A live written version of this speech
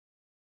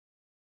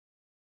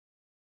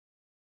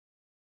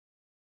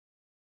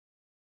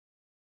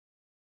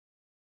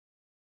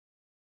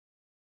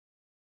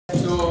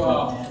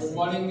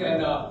morning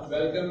and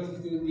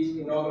welcome to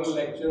the inaugural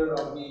lecture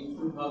of the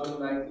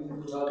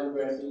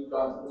 2019-2020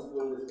 Johnson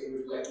School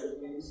Distinguished Lecture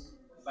Series.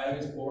 My name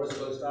is Boris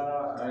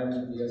Bolstara. I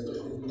am the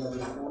Associate Dean of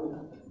the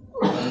school.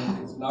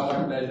 It's now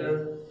my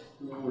pleasure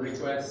to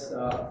request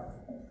our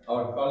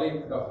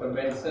colleague, Dr.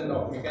 Benson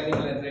of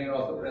Mechanical Engineering, and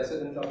also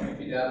President of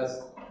UT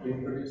Dallas, to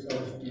introduce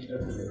our speaker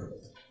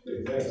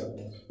today.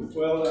 Thanks.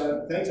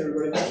 Well, thanks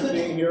everybody. Thanks for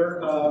being here.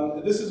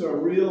 This is a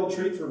real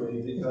treat for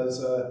me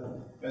because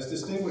as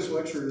distinguished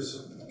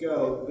lecturers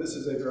go, this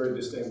is a very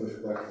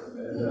distinguished lecture.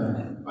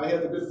 And I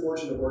had the good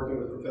fortune of working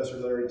with Professor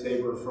Larry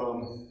Tabor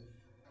from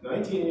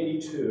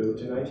 1982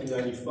 to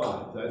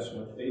 1995. That's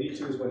when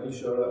 82 is when he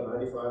showed up,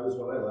 95 is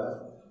when I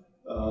left.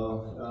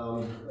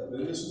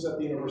 And this was at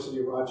the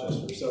University of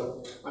Rochester.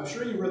 So I'm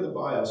sure you read the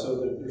bio, so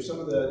there's some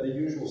of the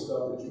usual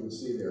stuff that you would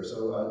see there.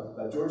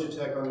 So Georgia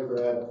Tech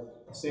undergrad,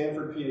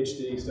 Stanford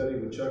PhD,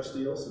 studied with Chuck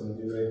Steele, some of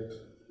you may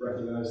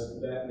recognize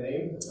that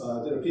name.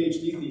 Did a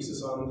PhD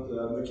thesis on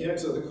the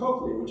mechanics of the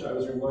cochlea, which I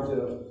was reminded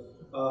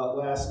of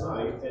last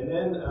night, and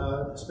then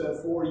spent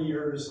 4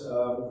 years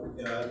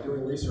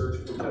doing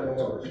research for General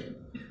Motors.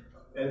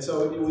 And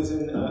so it was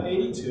in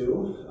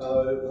 82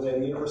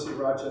 when the University of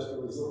Rochester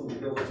was looking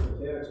to build its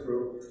mechanics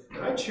group,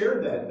 and I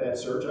chaired that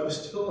search. I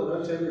was still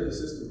an untenured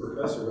assistant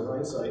professor. In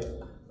hindsight,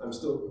 I'm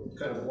still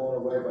kind of blown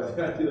away by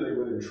the idea that they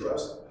would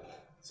entrust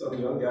some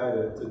young guy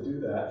to do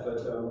that,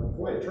 but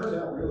boy, it turned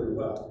out really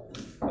well.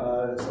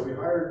 So we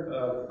hired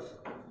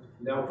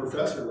now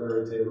Professor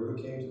Larry Tabor, who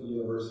came to the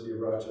University of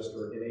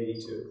Rochester in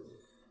 82.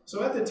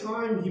 So at the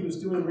time, he was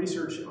doing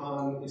research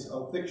on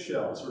thick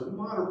shells, or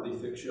moderately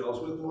thick shells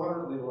with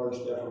moderately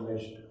large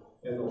deformation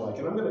and the like.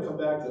 And I'm going to come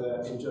back to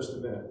that in just a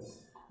minute.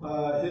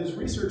 His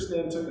research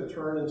then took a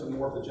turn into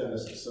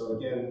morphogenesis. So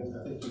again,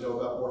 I think you know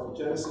about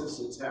morphogenesis.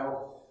 It's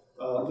how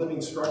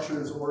living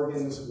structures,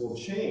 organs will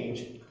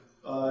change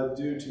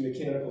due to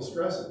mechanical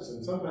stresses.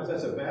 And sometimes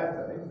that's a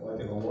bad thing,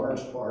 like in a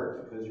large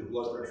heart because your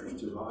blood pressure is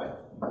too high,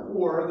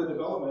 or the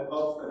development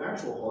of an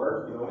actual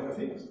heart, in a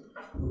fetus,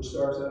 which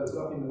starts out as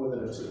nothing more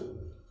than a tube.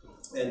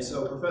 And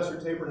so Professor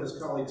Tabor and his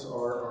colleagues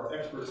are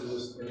experts in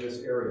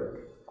this area.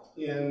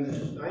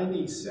 In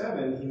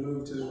 97, he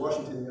moved to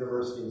Washington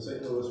University in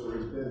St. Louis, where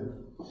he's been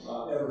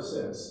ever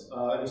since.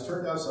 And he's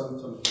turned out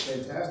some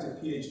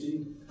fantastic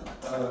PhD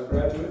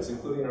graduates,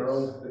 including our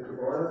own Victor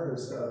Varner,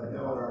 who's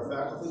now on our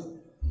faculty.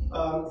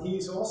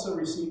 He's also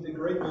received a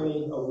great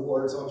many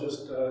awards. I'll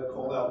just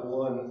call out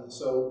one.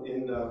 So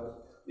in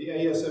the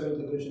ASME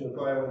Division of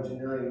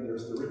Bioengineering,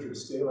 there's the Richard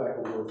Skalak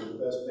Award for the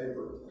best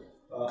paper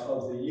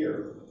of the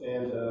year.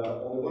 And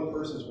only one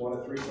person's won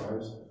it 3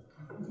 times,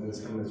 and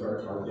it's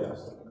our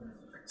guest.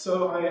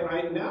 So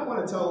I now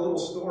want to tell a little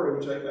story,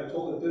 which I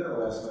told at dinner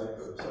last night.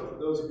 So for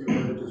those of you who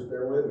heard it, just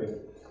bear with me.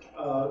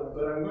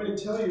 But I'm going to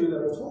tell you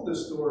that I've told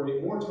this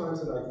story more times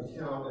than I can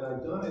count, and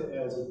I've done it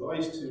as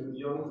advice to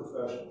young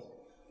professionals.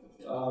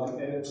 And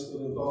it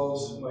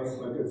involves my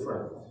good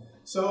friend.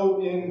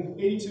 So in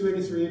 82,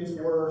 83,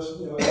 84, at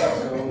that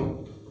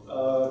zone,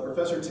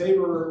 Professor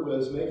Tabor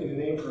was making a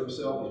name for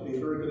himself as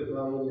being very good at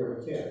nonlinear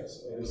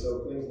mechanics. And so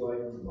things like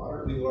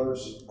moderately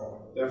large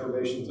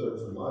deformations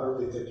of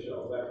moderately thick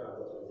shells, that kind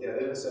of thing. He had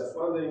NSF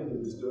funding, he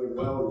was doing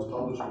well, he was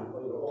publishing,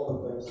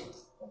 all the things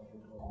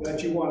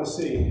that you want to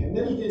see. And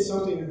then he did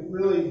something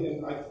really,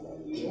 and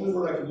the only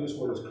word I can use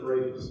for it is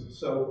courageous.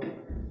 So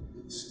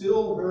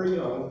still very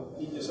young,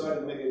 he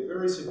decided to make a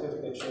very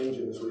significant change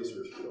in his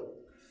research field.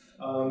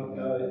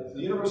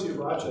 The University of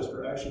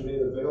Rochester actually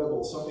made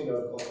available something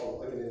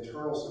like an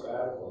internal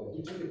sabbatical, and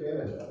he took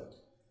advantage of it.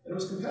 And it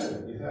was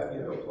competitive. You had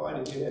to apply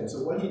to get in.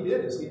 So what he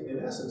did is, in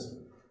essence,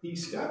 he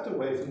stepped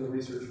away from the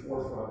research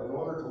forefront in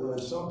order to learn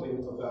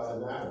something about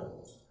anatomy.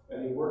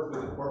 And he worked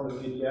with the Department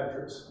of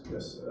Pediatrics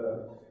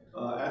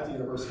at the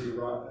University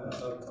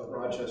of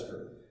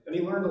Rochester. And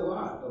he learned a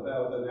lot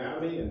about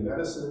anatomy and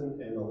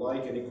medicine and the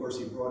like, and of course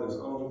he brought his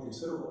own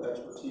considerable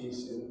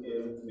expertise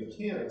in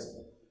mechanics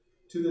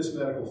to this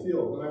medical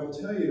field. But I will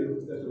tell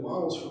you that the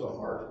models for the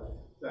heart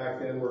back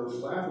then were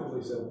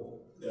laughably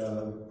simple.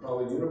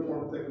 Probably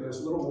uniform thickness,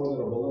 a little more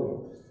than a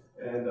balloon.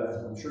 And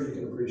I'm sure you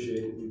can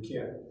appreciate that you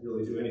can't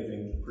really do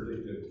anything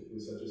predictive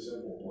with such a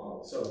simple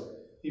model. So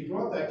he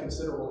brought that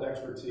considerable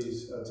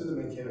expertise to the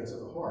mechanics of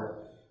the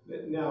heart.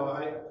 Now,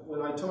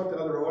 when I talk to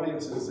other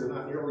audiences, they're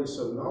not nearly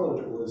so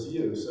knowledgeable as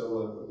you,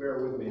 so bear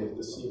with me if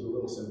this seems a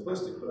little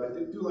simplistic, but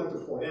I do like to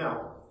point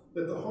out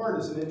that the heart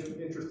is an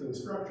interesting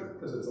structure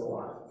because it's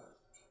alive.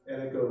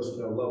 And it goes,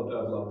 love,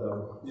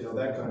 dove,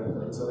 that kind of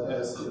thing. So it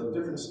has,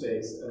 different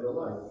states and the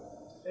like.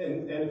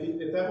 And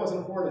if that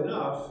wasn't hard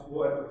enough,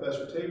 what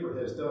Professor Tabor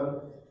has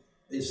done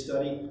is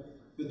study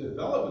the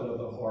development of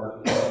the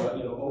heart,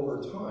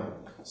 over time.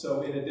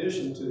 So in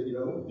addition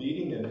to,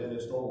 beating and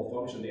its normal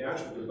function, the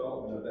actual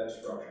development of that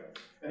structure.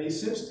 And he's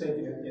since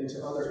taken it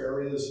into other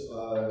areas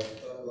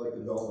like the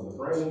development of the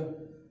brain,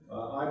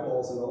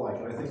 eyeballs, and the like.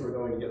 And I think we're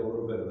going to get a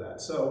little bit of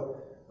that. So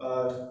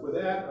with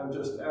that, I'm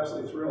just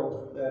absolutely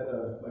thrilled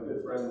that my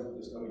good friend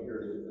is coming here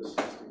to give this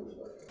distinguished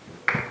lecture.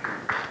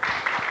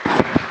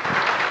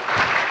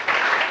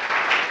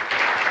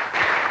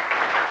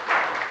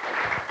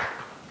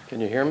 Can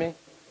you hear me?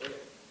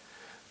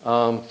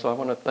 So I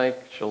want to thank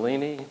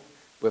Shalini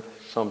with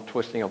some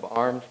twisting of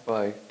arms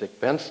by Dick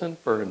Benson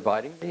for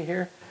inviting me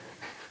here.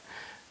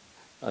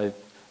 This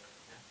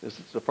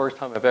is the first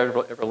time I've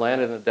ever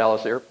landed in the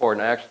Dallas airport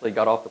and actually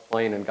got off the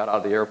plane and got out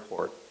of the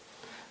airport.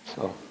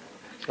 So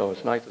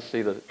it's nice to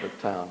see the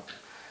town.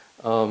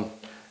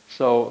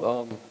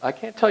 I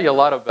can't tell you a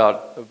lot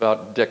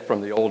about Dick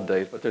from the old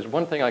days, but there's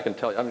one thing I can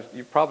tell you. I mean,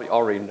 you probably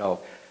already know.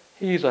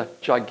 He's a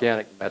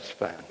gigantic Mets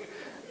fan.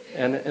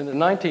 And in the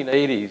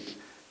 1980s,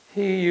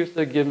 he used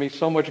to give me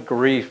so much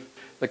grief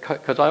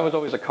because I was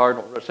always a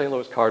St.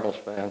 Louis Cardinals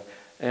fan.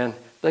 And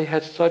they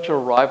had such a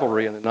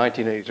rivalry in the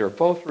 1980s. They were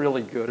both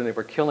really good, and they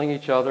were killing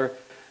each other.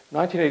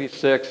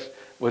 1986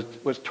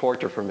 was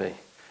torture for me.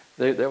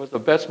 There was the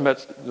best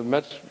Mets. The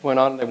Mets went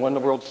on, they won the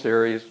World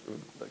Series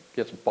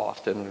against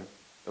Boston,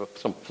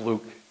 some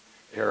fluke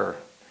error,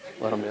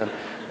 let them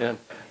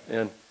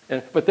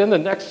in. But then the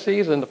next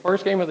season, the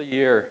first game of the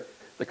year,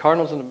 the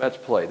Cardinals and the Mets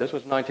played. This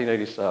was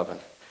 1987.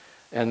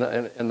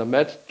 And the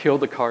Mets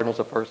killed the Cardinals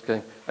the first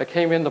game. I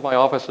came into my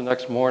office the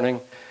next morning,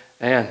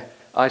 and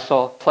I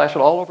saw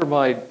plastered all over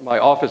my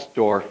office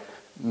door,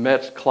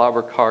 Mets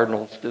clobber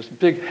Cardinals, just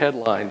big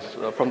headlines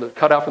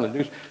cut out from the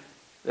news.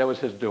 That was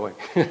his doing.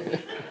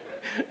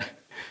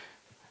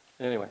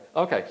 Anyway,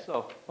 okay,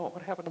 so,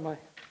 what happened to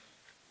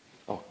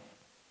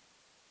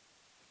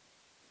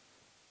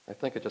I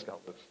think it just got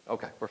loose.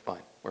 Okay, we're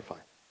fine.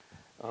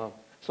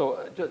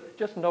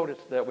 Just notice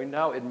that we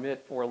now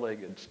admit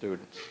four-legged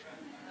students.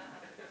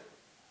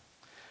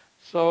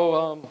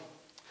 So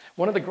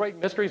one of the great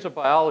mysteries of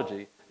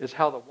biology is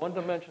how the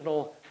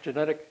one-dimensional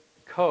genetic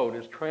code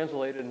is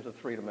translated into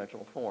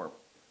three-dimensional form.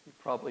 You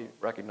probably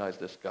recognize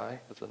this guy.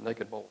 It's a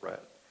naked mole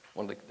rat,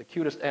 one of the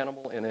cutest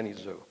animal in any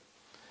zoo.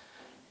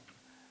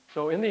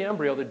 So in the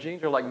embryo, the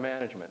genes are like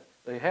management.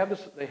 They have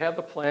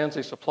the plans,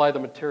 they supply the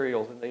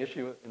materials, and they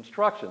issue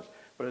instructions.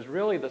 But it's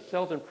really the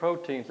cells and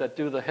proteins that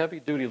do the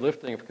heavy-duty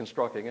lifting of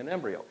constructing an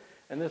embryo.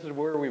 And this is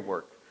where we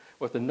work,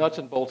 with the nuts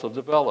and bolts of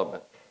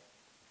development.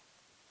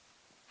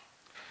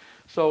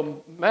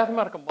 So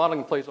mathematical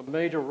modeling plays a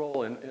major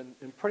role in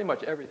pretty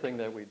much everything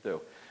that we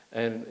do.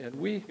 And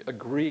we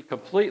agree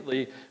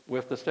completely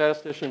with the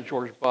statistician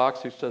George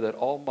Box, who said that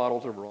all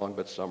models are wrong,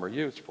 but some are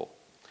useful.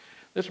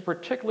 This is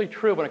particularly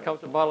true when it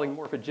comes to modeling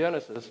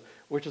morphogenesis,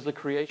 which is the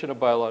creation of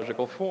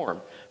biological form,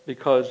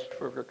 because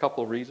for a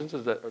couple of reasons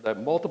is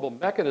that multiple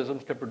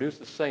mechanisms can produce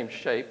the same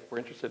shape. We're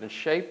interested in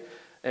shape,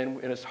 and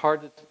it's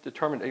hard to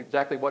determine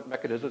exactly what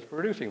mechanism is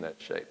producing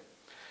that shape.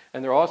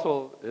 And there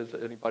also, as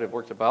anybody who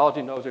works in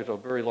biology knows, there's a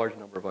very large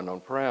number of unknown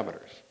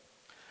parameters.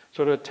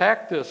 So to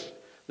attack this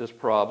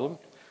problem,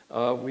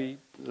 our main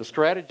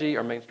strategy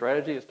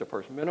is to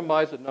first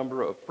minimize the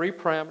number of free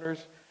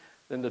parameters,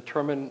 then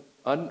determine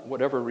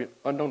whatever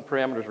unknown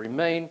parameters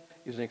remain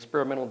using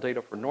experimental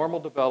data for normal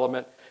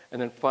development, and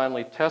then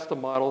finally test the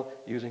model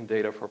using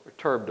data for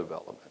perturbed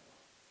development.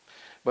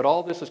 But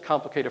all this is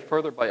complicated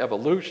further by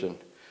evolution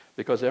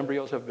because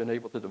embryos have been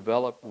able to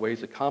develop ways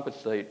to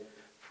compensate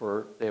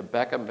they have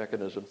backup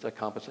mechanisms that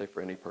compensate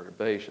for any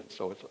perturbation.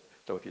 So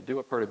if you do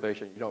a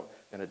perturbation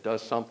and it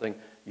does something,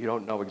 you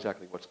don't know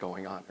exactly what's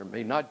going on. Or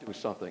may not do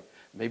something.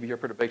 Maybe your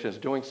perturbation is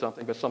doing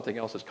something, but something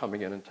else is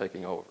coming in and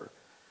taking over.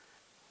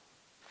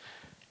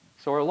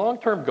 So our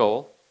long-term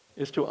goal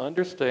is to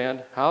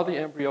understand how the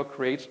embryo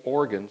creates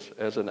organs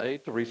as an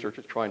aid to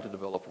researchers trying to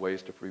develop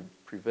ways to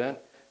prevent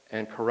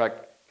and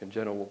correct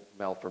congenital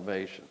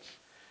malformations.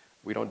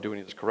 We don't do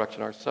any of this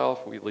correction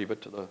ourselves. We leave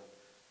it to the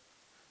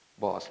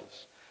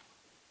bosses.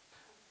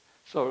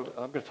 So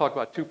I'm going to talk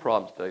about two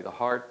problems today, the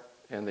heart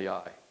and the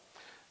eye.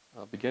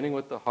 Beginning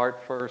with the heart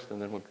first, and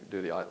then we'll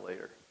do the eye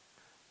later.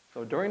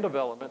 So during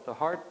development, the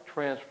heart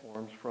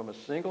transforms from a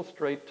single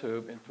straight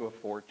tube into a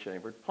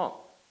four-chambered pump.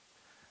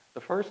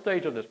 The first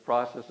stage of this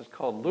process is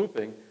called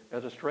looping,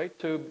 as a straight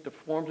tube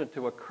deforms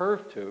into a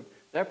curved tube.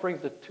 That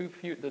brings the two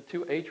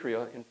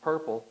atria in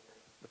purple,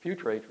 the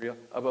future atria,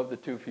 above the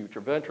two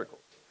future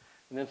ventricles.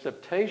 And then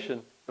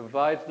septation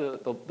divides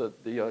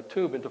the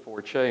tube into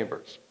four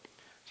chambers.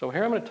 So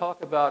here I'm going to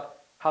talk about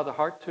how the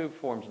heart tube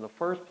forms in the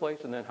first place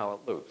and then how it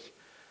loops.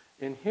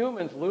 In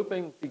humans,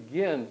 looping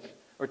begins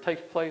or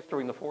takes place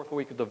during the fourth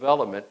week of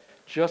development,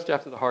 just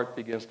after the heart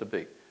begins to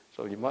beat.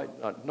 So you might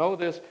not know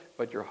this,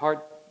 but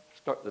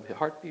the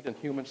heartbeat in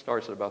humans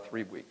starts at about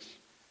 3 weeks.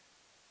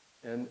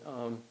 And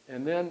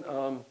then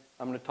I'm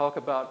going to talk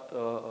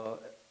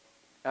about,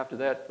 after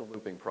that, the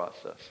looping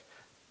process.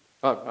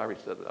 I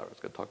already said that I was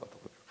going to talk about the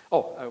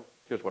looping.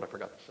 Here's what I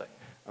forgot to say.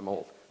 I'm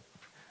old.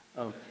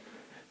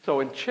 So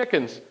in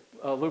chickens,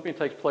 looping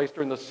takes place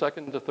during the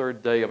second to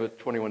third day of a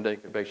 21-day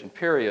incubation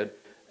period.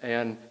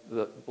 And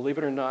believe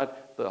it or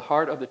not, the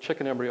heart of the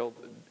chicken embryo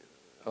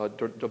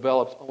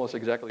develops almost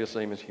exactly the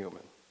same as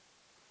human.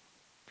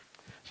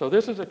 So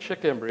this is a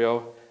chick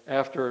embryo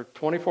after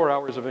 24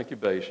 hours of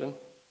incubation.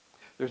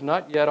 There's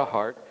not yet a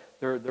heart.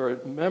 There are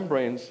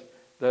membranes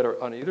that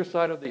are on either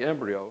side of the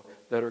embryo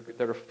that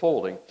are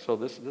folding. So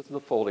this is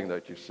the folding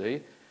that you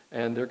see.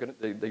 And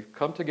they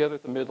come together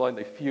at the midline,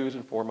 they fuse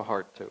and form a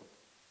heart tube.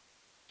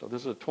 So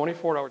this is a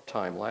 24-hour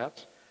time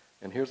lapse,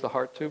 and here's the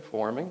heart tube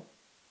forming,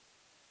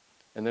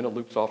 and then it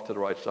loops off to the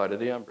right side of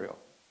the embryo.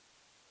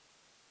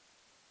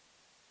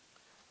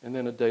 And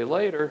then a day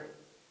later,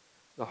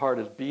 the heart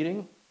is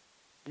beating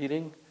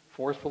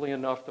forcefully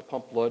enough to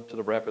pump blood to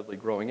the rapidly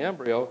growing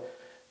embryo,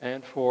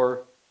 and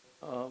for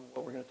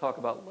what we're going to talk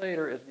about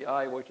later is the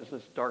eye, which is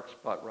this dark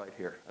spot right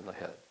here in the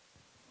head.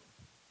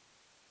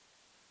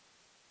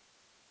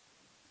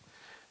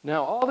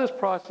 Now, all this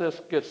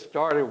process gets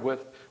started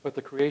with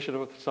the creation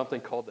of something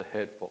called the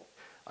head fold.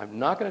 I'm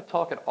not going to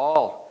talk at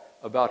all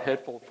about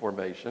head fold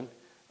formation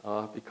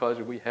because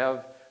we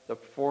have the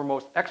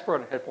foremost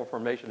expert on head fold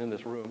formation in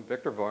this room,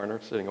 Victor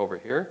Varner, sitting over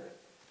here.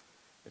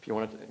 If you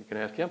want to, you can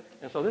ask him.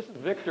 And so this is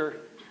Victor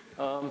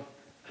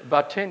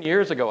about 10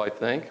 years ago, I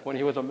think, when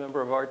he was a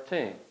member of our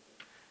team.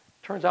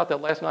 Turns out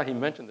that last night he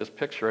mentioned this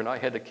picture, and I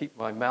had to keep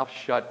my mouth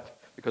shut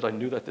because I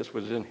knew that this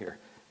was in here.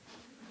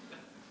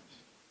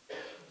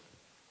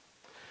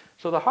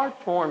 So the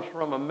heart forms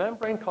from a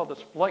membrane called the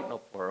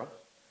splenopleuron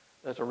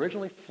that's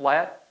originally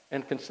flat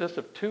and consists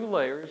of two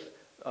layers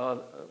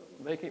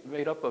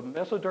made up of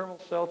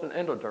mesodermal cells and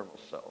endodermal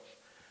cells.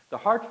 The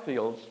heart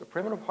fields, the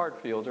primitive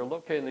heart fields, are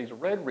located in these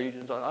red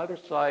regions on either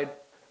side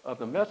of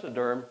the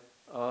mesoderm,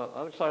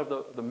 other side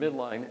of the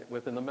midline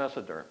within the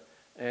mesoderm.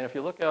 And if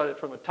you look at it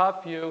from a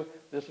top view,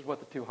 this is what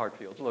the two heart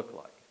fields look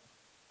like.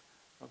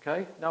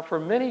 Okay? Now, for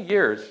many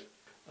years,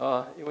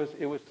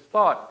 it was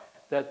thought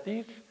that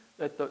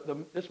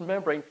this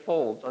membrane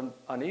folds on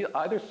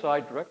either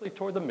side directly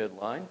toward the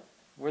midline,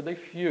 where they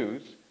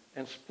fuse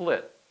and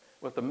split,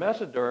 with the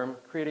mesoderm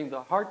creating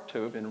the heart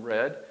tube in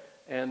red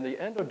and the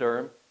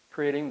endoderm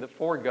creating the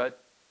foregut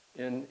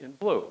in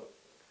blue.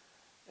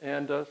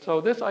 And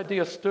so this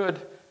idea stood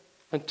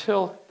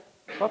until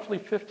roughly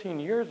 15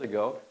 years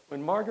ago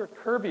when Margaret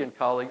Kirby and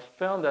colleagues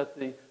found that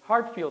the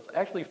heart fields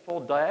actually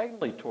fold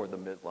diagonally toward the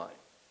midline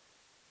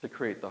to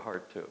create the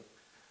heart tube,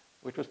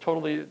 which was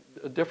totally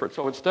different.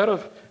 So instead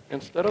of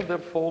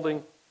them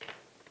folding,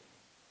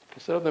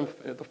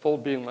 the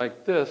fold being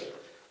like this,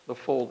 the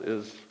fold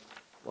is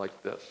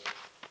like this.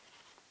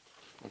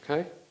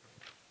 Okay?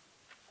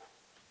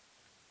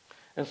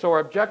 And so our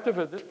objective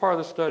of this part of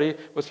the study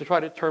was to try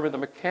to determine the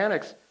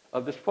mechanics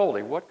of this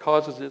folding. What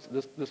causes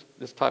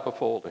this type of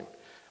folding?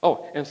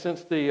 Oh, and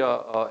since the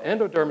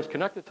endoderm is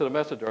connected to the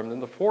mesoderm, then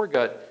the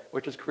foregut,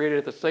 which is created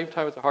at the same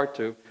time as the heart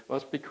tube,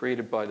 must be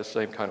created by the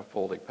same kind of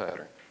folding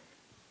pattern.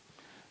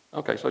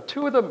 Okay, so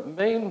two of the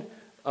main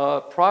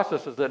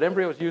processes that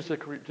embryos use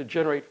to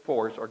generate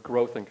force are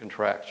growth and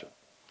contraction.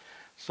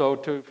 So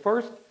to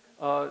first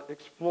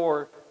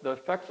explore the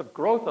effects of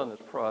growth on this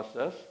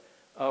process,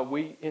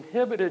 we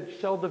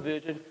inhibited cell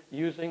division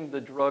using the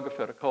drug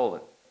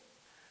acetylcholine.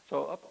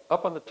 So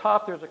up on the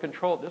top, there's a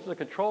control. This is a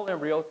control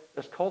embryo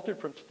that's cultured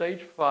from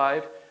stage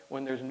 5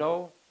 when there's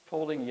no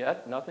folding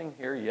yet, nothing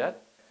here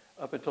yet,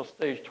 up until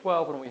stage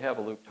 12 when we have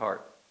a looped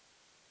heart.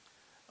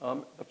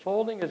 The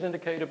folding is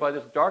indicated by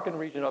this darkened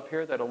region up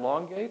here that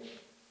elongates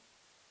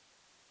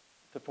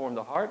to form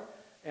the heart,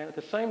 and at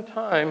the same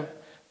time,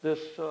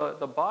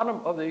 the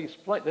bottom of the this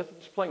is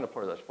the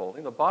splenopleuron that's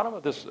folding. The bottom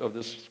of this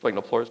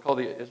splenopleuron is called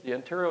the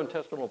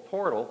enterointestinal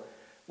portal,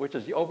 which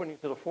is the opening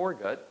to the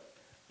foregut,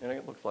 and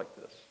it looks like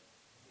this.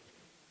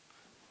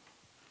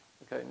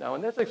 Okay, now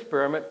in this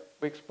experiment,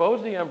 we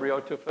expose the embryo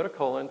to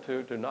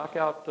acetylcholine to knock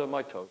out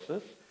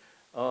mitosis,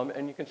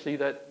 and you can see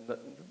that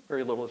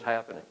very little is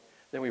happening.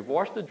 Then we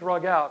wash the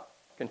drug out,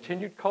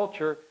 continued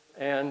culture,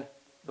 and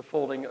the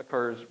folding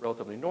occurs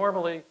relatively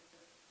normally,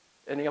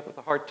 ending up with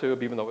the heart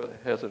tube even though it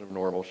has an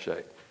abnormal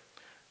shape.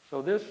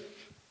 So this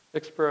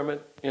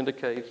experiment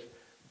indicates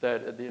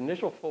that the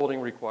initial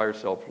folding requires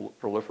cell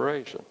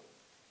proliferation.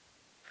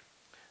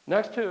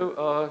 Next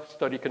to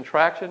study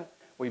contraction,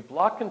 we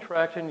block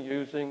contraction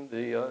using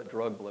the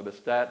drug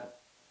blebistatin.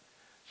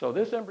 So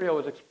this embryo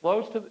is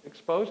exposed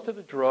to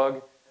the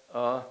drug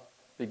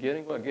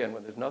beginning, again,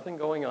 when there's nothing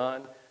going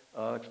on,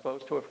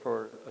 exposed to it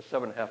for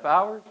 7.5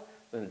 hours,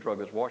 then the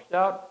drug is washed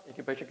out,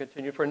 incubation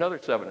continued for another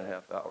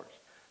 7.5 hours.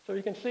 So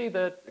you can see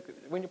that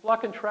when you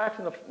block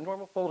contraction, the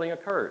normal folding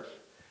occurs.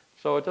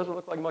 So it doesn't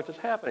look like much is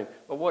happening.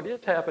 But what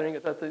is happening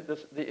is that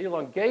the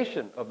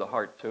elongation of the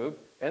heart tube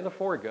and the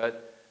foregut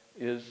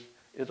is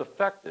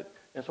affected.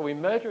 And so we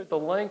measured the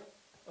length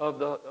of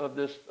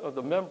the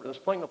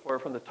splenopleuron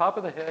from the top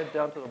of the head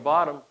down to the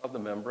bottom of the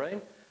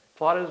membrane,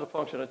 plotted as a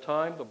function of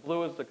time. The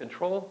blue is the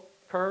control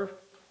curve.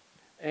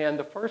 And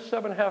the first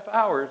 7.5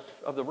 hours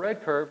of the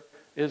red curve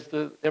is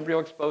the embryo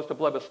exposed to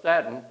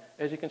blebistatin.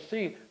 As you can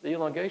see, the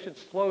elongation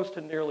slows to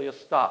nearly a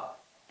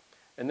stop.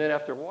 And then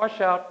after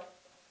washout,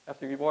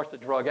 after you wash the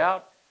drug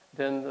out,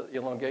 then the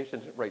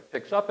elongation rate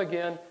picks up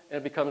again and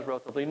it becomes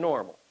relatively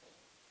normal.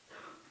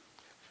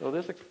 So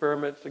this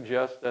experiment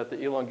suggests that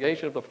the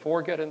elongation of the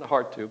foregut and the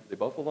heart tube, they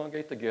both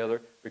elongate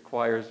together,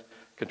 requires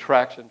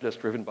contraction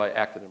just driven by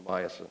actin and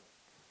myosin.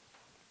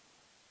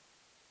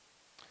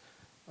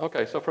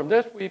 Okay, so from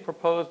this we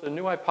proposed a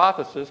new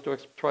hypothesis to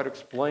try to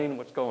explain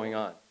what's going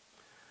on.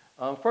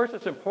 First,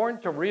 it's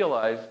important to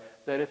realize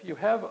that if you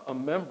have a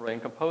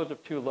membrane composed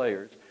of two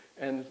layers,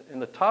 and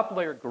the top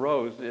layer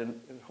grows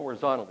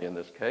horizontally in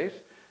this case,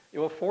 it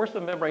will force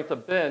the membrane to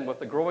bend with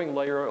the growing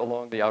layer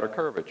along the outer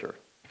curvature.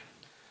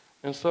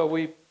 And so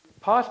we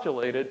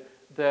postulated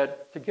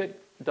that to get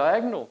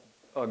diagonal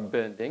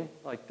bending,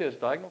 like this,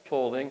 diagonal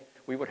folding,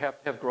 we would have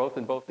to have growth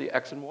in both the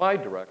x and y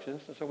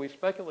directions. And so we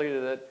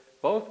speculated that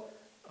both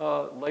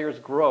layers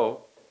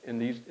grow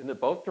in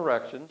both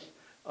directions,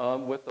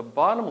 with the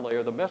bottom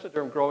layer, the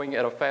mesoderm, growing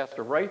at a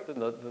faster rate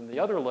than the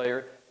other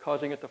layer,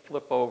 causing it to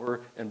flip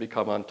over and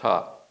become on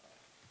top.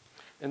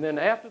 And then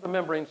after the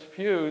membranes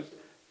fuse,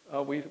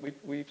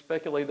 we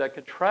speculate that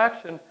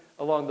contraction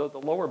along the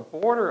lower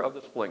border of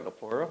the sphygmal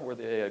pleura, where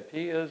the AIP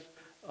is,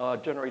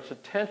 generates a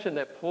tension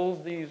that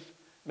pulls these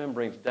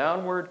membranes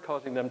downward,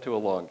 causing them to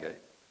elongate.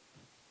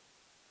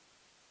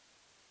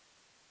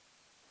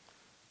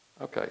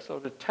 Okay, so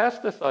to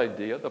test this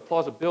idea, the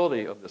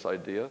plausibility of this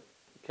idea,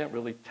 you can't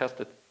really test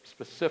it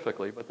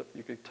specifically, but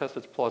you can test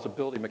its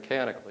plausibility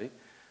mechanically.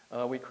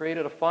 We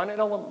created a finite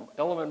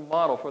element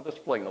model for the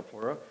sphygmal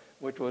pleura,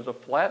 which was a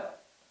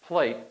flat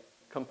plate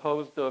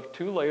composed of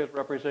two layers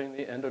representing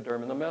the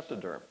endoderm and the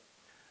mesoderm.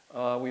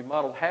 We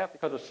modeled half,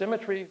 because of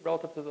symmetry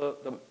relative to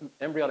the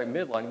embryonic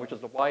midline, which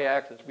is the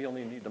y-axis, we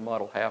only need to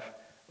model half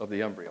of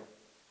the embryo.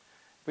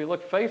 If we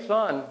look face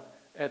on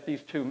at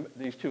these two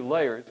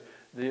layers,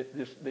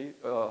 the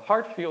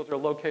heart fields are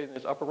located in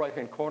this upper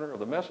right-hand corner of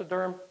the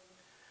mesoderm.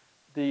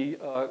 The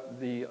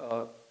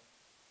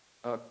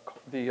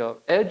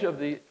edge of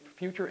the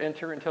future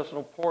anterior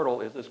intestinal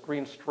portal is this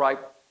green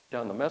stripe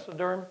down the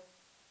mesoderm.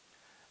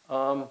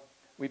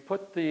 We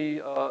put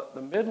the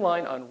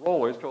midline on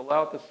rollers to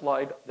allow it to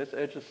slide, this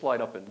edge to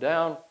slide up and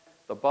down.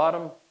 The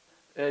bottom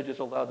edge is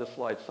allowed to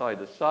slide side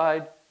to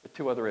side. The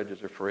two other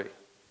edges are free.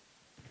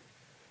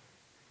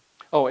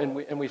 Oh,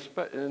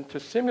 and to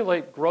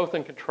simulate growth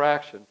and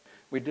contraction,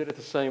 we did it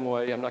the same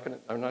way. I'm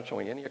not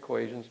showing any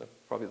equations. That's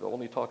probably the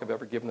only talk I've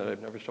ever given that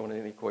I've never shown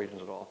any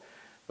equations at all.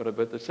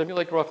 But to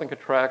simulate growth and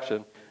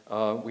contraction,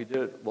 we did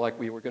it like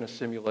we were going to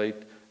simulate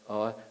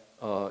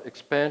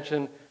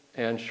expansion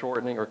and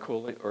shortening or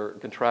cooling or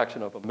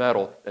contraction of a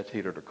metal that's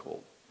heated or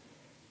cooled.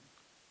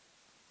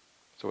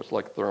 So it's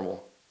like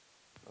thermal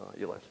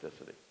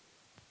elasticity.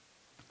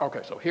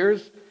 Okay, so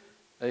here's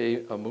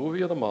a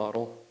movie of the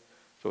model.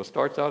 So it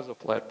starts out as a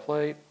flat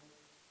plate.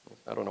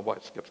 I don't know why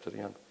it skips to the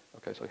end.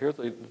 Okay, so here's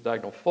the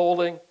diagonal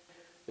folding.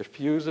 It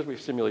fuses. We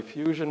simulate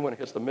fusion when it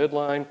hits the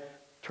midline.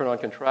 Turn on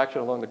contraction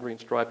along the green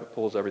stripe. It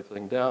pulls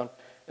everything down.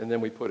 And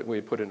then we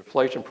put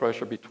inflation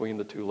pressure between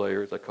the two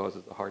layers that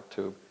causes the heart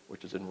tube,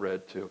 which is in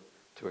red, to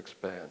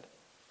expand.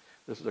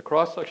 This is a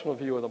cross-sectional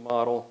view of the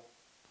model.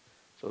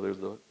 So there's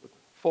the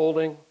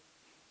folding.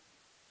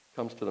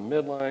 Comes to the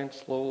midline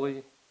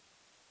slowly.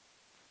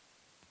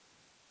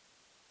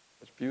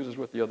 It fuses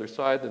with the other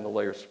side, then the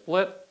layers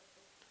split.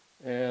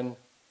 And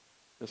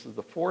this is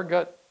the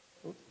foregut.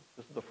 Oops,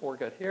 this is the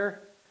foregut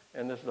here,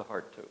 and this is the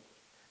heart tube.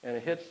 And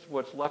it hits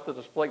what's left of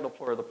the sphygmal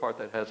pleura, the part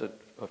that has it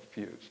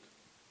fused.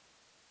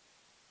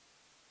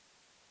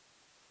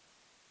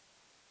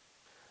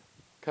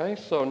 Okay,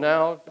 so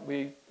now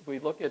we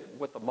look at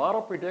what the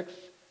model predicts,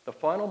 the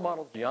final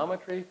model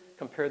geometry,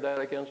 compare that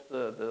against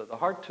the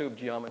heart tube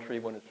geometry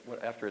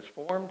after it's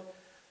formed.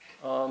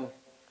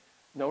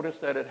 Notice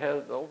that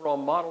the overall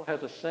model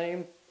has the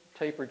same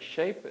tapered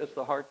shape as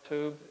the heart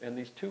tube, and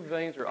these two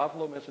veins are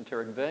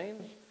ovulomesenteric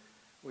veins,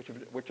 which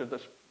are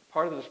this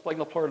part of the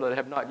sphygmal pleura that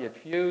have not yet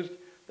fused.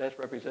 That's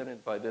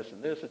represented by this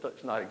and this.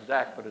 It's not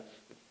exact, but it's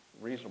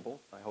reasonable,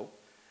 I hope.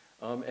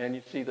 And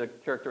you see the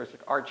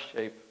characteristic arch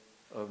shape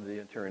of the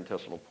anterior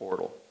intestinal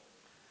portal.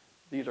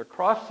 These are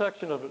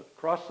cross-sections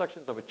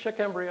of a chick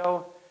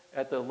embryo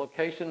at the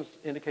locations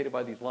indicated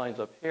by these lines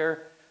up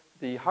here.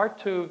 The heart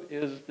tube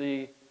is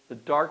the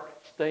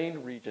dark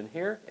stained region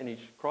here in each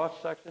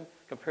cross-section.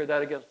 Compare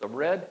that against the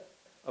red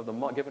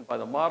given by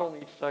the model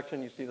in each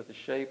section. You see that the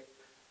shape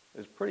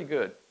is pretty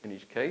good in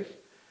each case.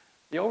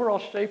 The overall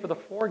shape of the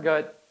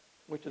foregut,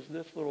 which is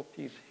this little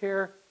piece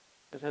here,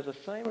 it has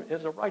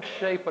the right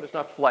shape, but it's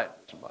not flattened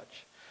as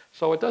much.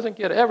 So it doesn't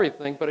get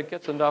everything, but it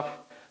gets enough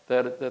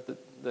that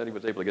he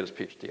was able to get his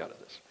PhD out of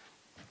this.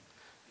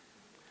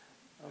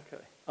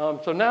 Okay.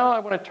 So now I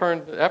want to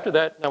turn, after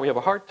that, now we have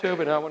a heart tube,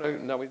 and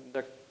now we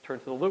turn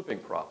to the looping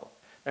problem.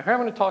 Now here I'm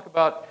going to talk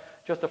about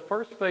just the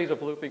first phase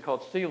of looping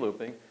called C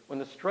looping, when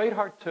the straight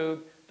heart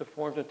tube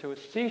deforms into a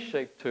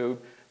C-shaped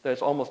tube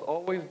that's almost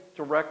always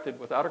directed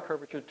with outer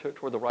curvature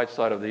toward the right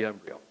side of the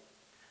embryo.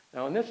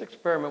 Now in this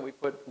experiment, we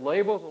put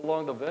labels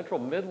along the ventral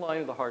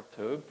midline of the heart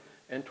tube,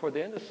 and toward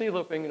the end of C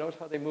looping, you notice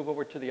how they move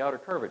over to the outer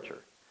curvature.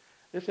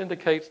 This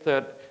indicates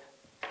that,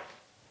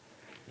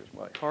 here's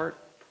my heart.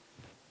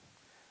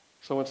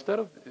 So instead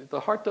of, the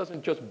heart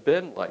doesn't just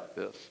bend like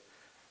this.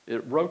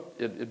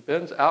 It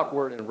bends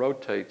outward and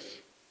rotates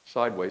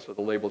sideways, so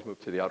the labels move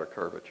to the outer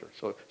curvature.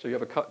 So you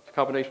have a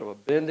combination of a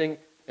bending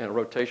and a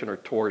rotation or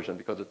torsion,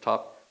 because the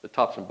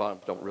tops and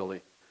bottoms don't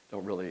really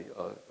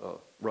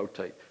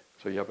rotate.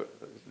 So you have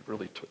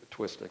really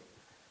twisting.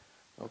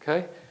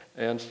 Okay,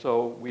 and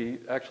so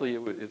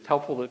it's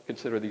helpful to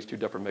consider these two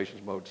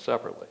deformations modes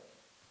separately.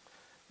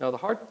 Now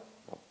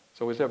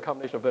so we have a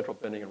combination of ventral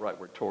bending and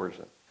rightward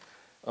torsion.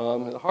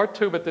 The heart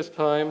tube at this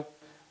time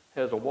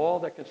has a wall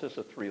that consists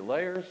of 3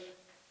 layers,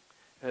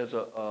 has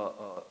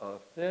a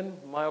thin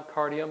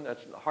myocardium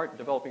that's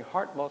developing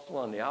heart muscle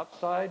on the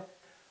outside,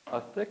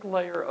 a thick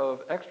layer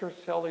of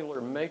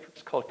extracellular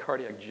matrix called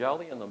cardiac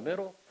jelly in the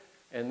middle,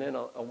 and then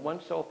a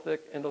 1-cell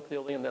thick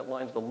endothelium that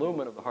lines the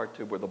lumen of the heart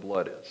tube where the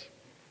blood is.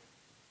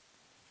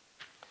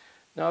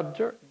 Now,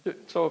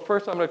 so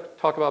first I'm going to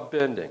talk about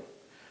bending.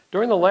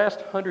 During the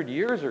last 100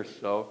 years or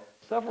so,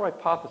 several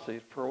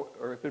hypotheses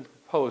have been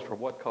proposed for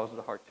what causes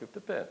the heart tube to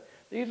bend.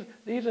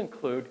 These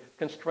include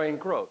constrained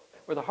growth,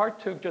 where the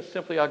heart tube just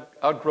simply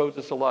outgrows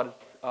its allotted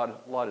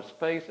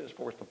space and is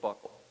forced to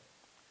buckle.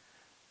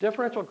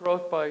 Differential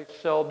growth by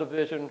cell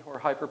division or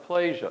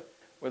hyperplasia,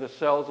 where the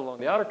cells along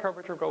the outer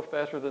curvature grow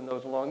faster than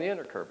those along the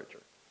inner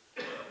curvature.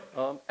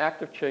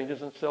 Active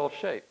changes in cell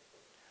shape.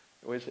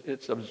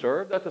 It's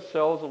observed that the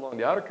cells along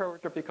the outer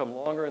curvature become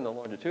longer in the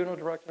longitudinal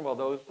direction, while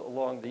those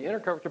along the inner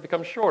curvature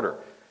become shorter.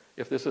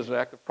 If this is an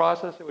active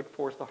process, it would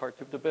force the heart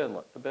tube to bend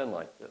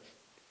like this.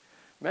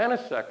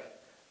 Manasek,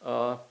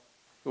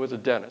 who was a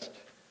dentist,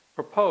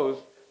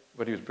 proposed,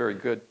 but he was a very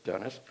good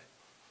dentist,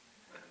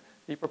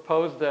 he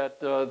proposed that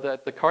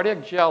the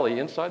cardiac jelly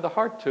inside the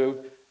heart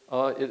tube,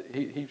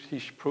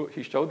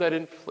 he showed that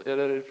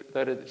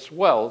it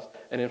swells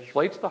and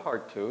inflates the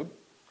heart tube,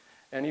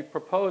 and he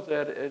proposed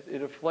that it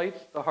inflates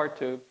the heart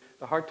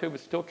tube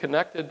is still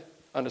connected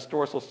on its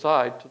dorsal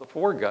side to the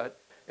foregut,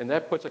 and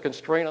that puts a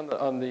constraint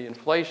on the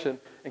inflation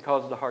and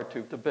causes the heart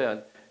tube to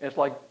bend. And it's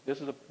like, this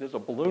is a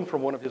balloon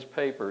from one of his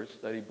papers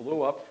that he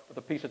blew up with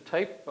a piece of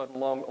tape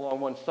along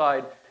one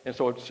side, and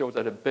so it shows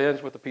that it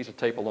bends with a piece of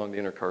tape along the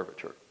inner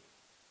curvature.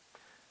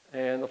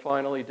 And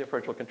finally,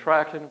 differential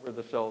contraction, where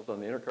the cells on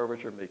the inner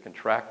curvature may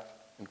contract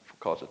and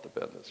cause it to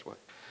bend this way.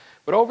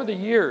 But over the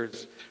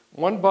years,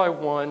 one by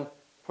one,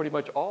 pretty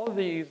much all of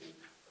these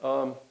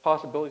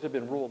possibilities have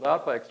been ruled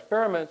out by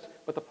experiments,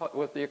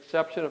 with the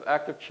exception of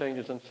active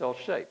changes in cell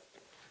shape.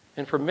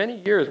 And for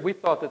many years, we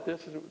thought that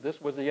this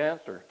was the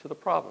answer to the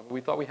problem. We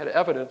thought we had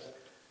evidence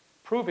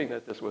proving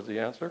that this was the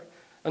answer,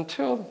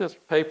 until this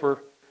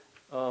paper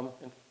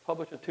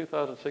published in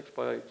 2006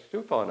 by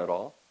Stufan et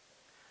al.,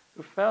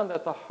 who found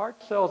that the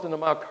heart cells in the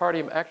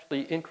myocardium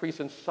actually increase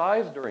in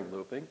size during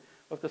looping,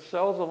 with the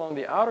cells along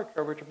the outer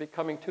curvature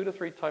becoming 2 to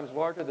 3 times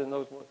larger than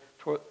those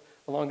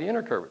along the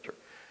inner curvature.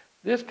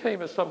 This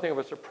came as something of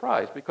a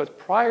surprise, because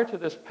prior to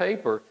this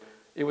paper,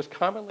 it was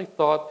commonly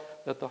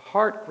thought that the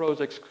heart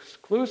grows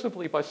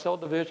exclusively by cell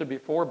division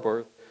before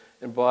birth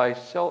and by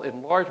cell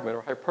enlargement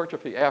or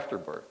hypertrophy after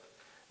birth.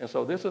 And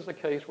so this is a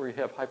case where you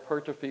have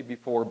hypertrophy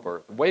before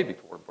birth, way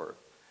before birth.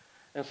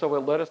 And so it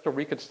led us to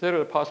reconsider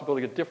the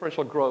possibility that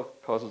differential growth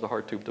causes the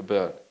heart tube to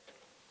bend.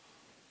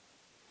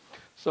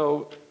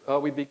 So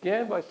we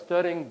began by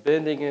studying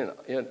bending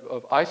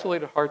of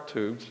isolated heart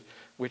tubes,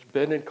 which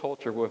bend in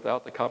culture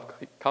without the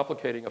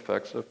complicating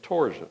effects of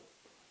torsion.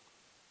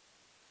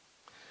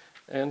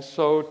 And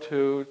so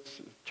to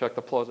check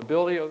the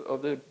plausibility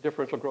of the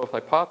differential growth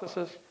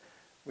hypothesis,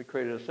 we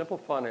created a simple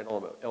finite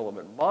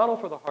element model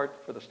for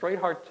the straight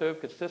heart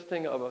tube,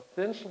 consisting of a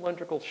thin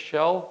cylindrical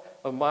shell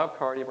of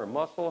myocardium or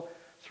muscle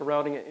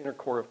surrounding an inner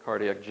core of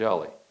cardiac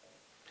jelly.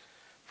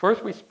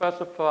 First, we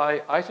specify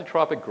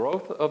isotropic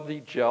growth of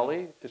the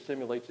jelly to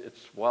simulate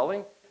its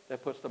swelling.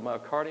 That puts the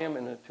myocardium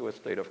into a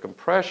state of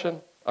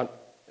compression, of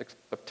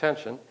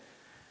tension.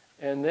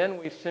 And then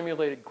we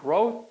simulated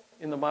growth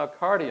in the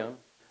myocardium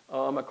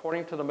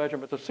according to the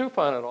measurements of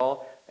Stufan et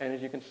al. And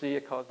as you can see,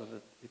 it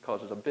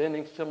causes a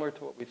bending similar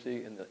to what we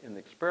see in the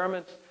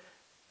experiments.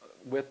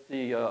 With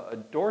the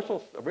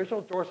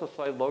original dorsal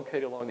side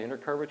located along the inner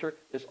curvature,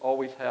 this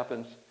always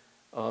happens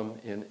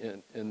in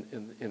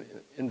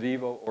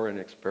vivo or in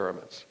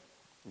experiments.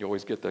 You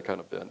always get that kind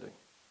of bending.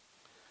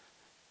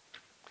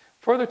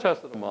 Further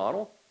test of the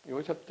model, you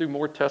always have to do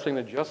more testing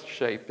than just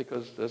shape,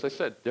 because, as I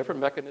said,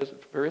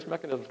 various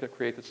mechanisms can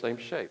create the same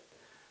shape.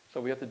 So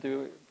we have to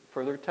do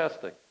further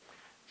testing.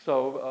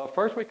 So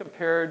first we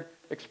compared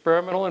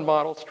experimental and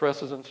model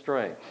stresses and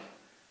strains.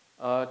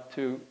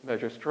 To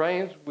measure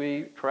strains,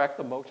 we tracked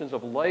the motions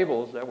of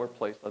labels that were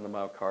placed on the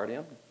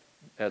myocardium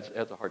as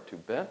the heart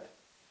tube bent.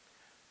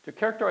 To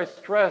characterize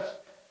stress,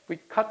 we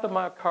cut the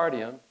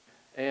myocardium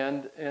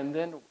and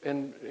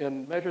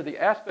measure the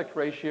aspect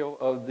ratio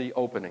of the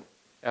opening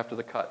after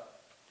the cut.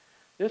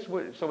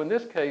 So in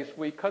this case,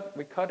 we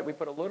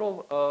put a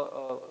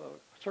little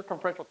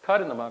circumferential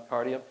cut in the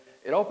myocardium.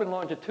 It opened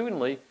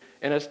longitudinally,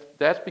 and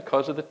that's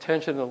because of the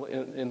tension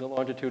in the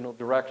longitudinal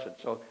direction.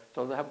 So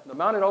the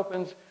amount it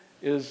opens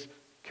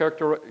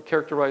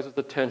characterizes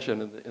the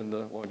tension in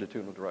the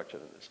longitudinal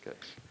direction in this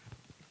case.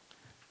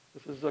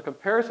 This is a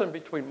comparison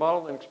between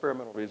model and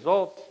experimental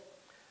results.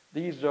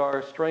 These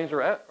strains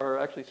are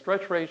actually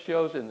stretch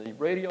ratios in the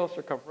radial,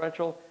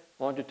 circumferential,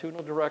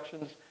 longitudinal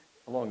directions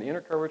along the inner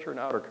curvature and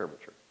outer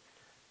curvature.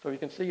 So you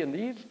can see in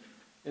these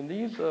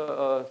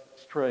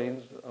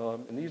strains,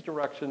 in these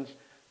directions,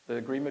 the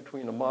agreement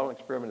between the model and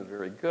experiment is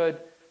very good.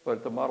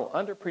 but the model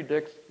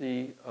underpredicts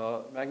the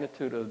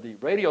magnitude of the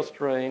radial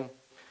strain,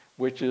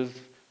 which is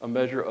a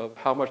measure of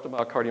how much the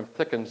myocardium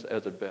thickens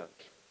as it bends.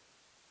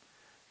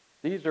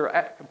 These are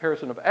a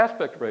comparison of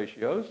aspect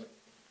ratios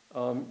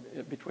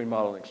between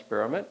model and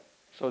experiment.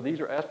 So these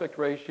are aspect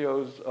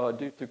ratios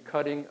due to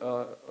cutting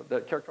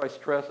that characterize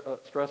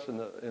stress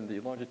in the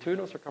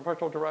longitudinal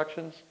circumferential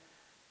directions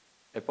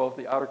at both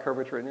the outer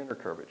curvature and inner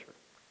curvature.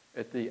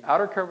 At the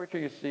outer curvature,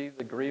 you see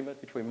the agreement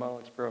between model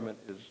and experiment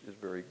is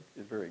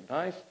very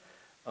nice.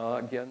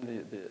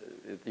 Again,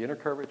 at the inner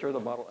curvature, the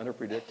model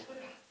underpredicts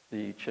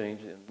the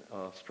change in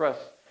stress.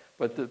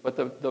 But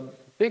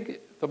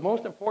the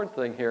most important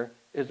thing here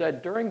is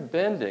that during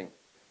bending,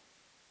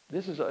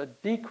 this is a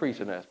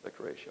decrease in aspect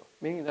ratio,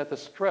 meaning that the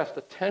stress,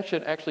 the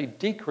tension actually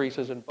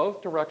decreases in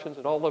both directions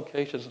at all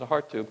locations in the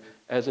heart tube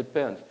as it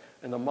bends.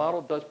 And the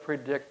model does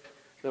predict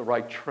the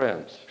right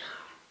trends.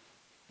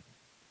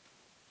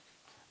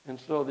 And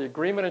so the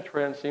agreement in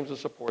trend seems to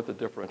support the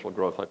differential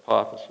growth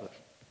hypothesis.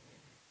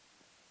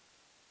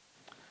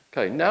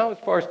 Okay, now as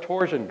far as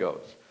torsion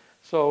goes.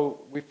 So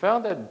we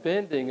found that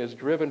bending is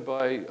driven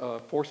by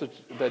forces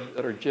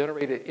that are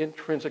generated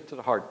intrinsic to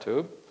the heart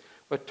tube,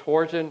 but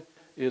torsion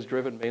is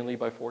driven mainly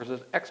by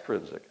forces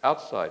extrinsic,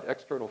 outside,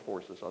 external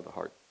forces on the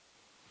heart.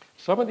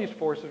 Some of these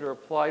forces are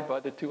applied by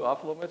the two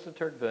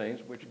ophalomesenteric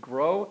veins, which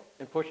grow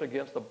and push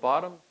against the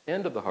bottom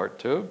end of the heart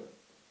tube.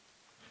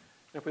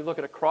 If we look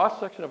at a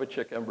cross-section of a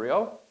chick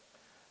embryo,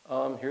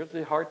 here's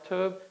the heart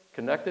tube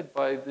connected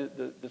by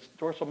this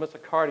dorsal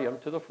mesocardium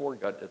to the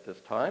foregut at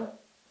this time.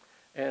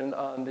 And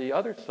on the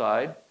other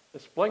side, the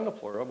splenic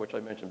pleura, which I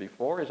mentioned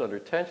before, is under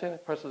tension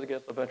and presses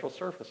against the ventral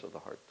surface of the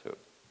heart tube.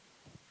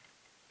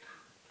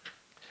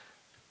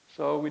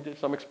 So we did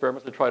some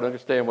experiments to try to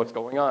understand what's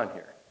going on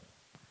here.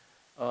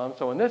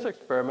 So in this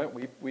experiment,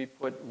 we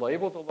put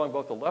labels along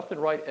both the left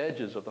and right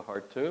edges of the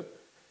heart tube,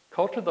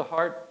 cultured the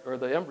heart or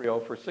the embryo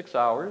for 6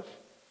 hours.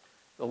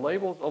 The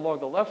labels along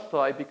the left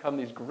side become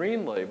these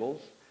green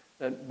labels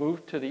that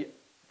move to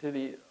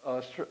the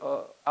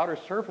outer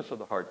surface of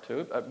the heart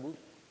tube, move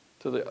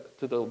to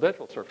the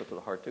ventral surface of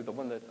the heart tube, the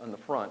one that on the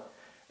front.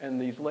 And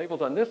these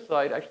labels on this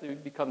side actually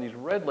become these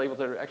red labels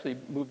that are actually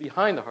move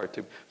behind the heart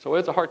tube. So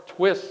as the heart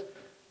twists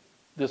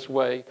this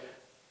way,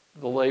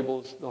 the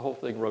labels, the whole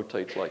thing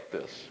rotates like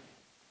this.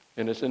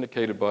 And it's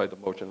indicated by the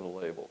motion of the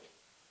labels.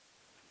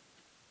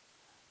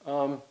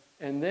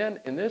 And then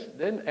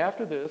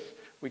after this,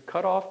 we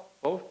cut off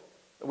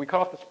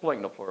the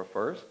splenic pleura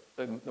first,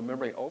 the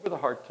membrane over the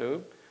heart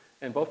tube,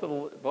 and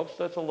both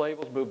sets of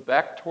labels move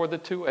back toward the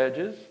two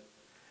edges.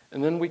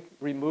 And then we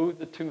remove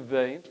the two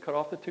veins, cut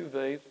off the two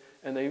veins,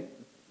 and they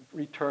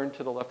return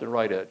to the left and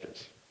right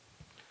edges.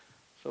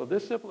 So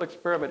this simple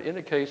experiment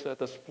indicates that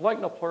the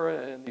splenic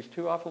pleura and these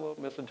two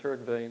ophalomesenteric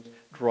veins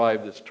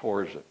drive this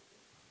torsion.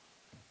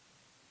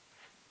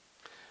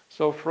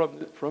 So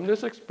from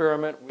this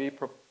experiment, we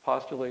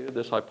postulated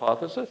this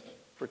hypothesis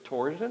for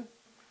torsion.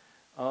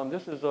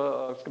 This is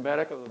a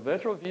schematic of the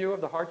ventral view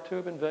of the heart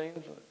tube and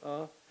veins,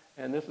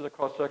 and this is a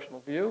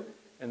cross-sectional view.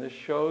 And this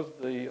shows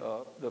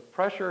the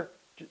pressure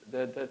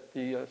that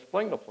the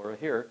splenic pleura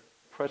here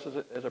presses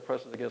as it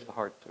presses against the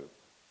heart tube.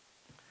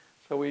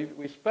 So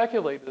we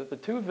speculated that the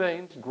two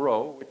veins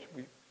grow, which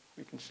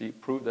we can see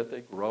prove that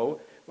they grow.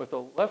 With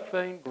the left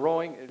vein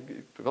growing,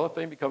 the left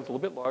vein becomes a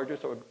little bit larger,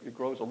 so it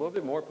grows a little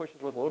bit more,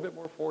 pushes with a little bit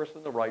more force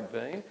than the right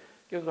vein,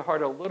 gives the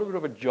heart a little bit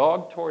of a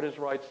jog toward his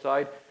right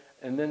side,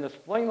 and then the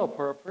splenic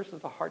pleura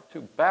pushes the heart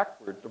tube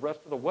backward the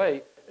rest of the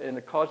way, and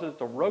it causes it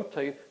to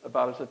rotate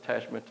about its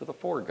attachment to the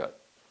foregut.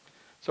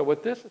 So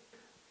what this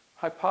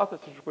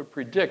hypothesis would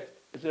predict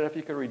is that if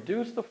you can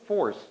reduce the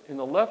force in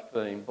the left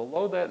vein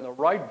below that in the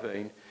right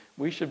vein,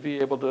 we should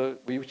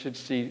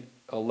see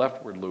a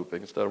leftward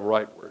looping instead of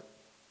rightward.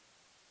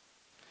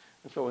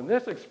 And so in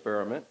this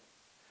experiment,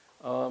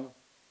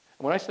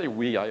 when I say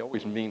we, I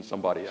always mean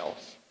somebody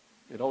else.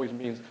 It always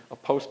means a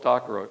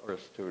postdoc or a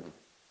student.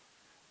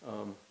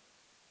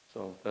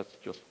 So that's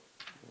just,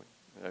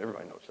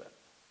 everybody knows that.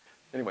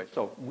 Anyway,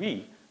 so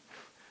we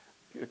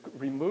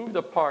removed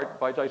a part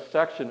by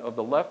dissection of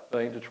the left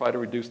vein to try to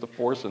reduce the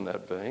force in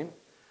that vein.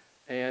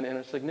 And in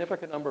a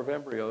significant number of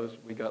embryos,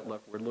 we got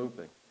leftward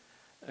looping.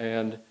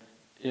 And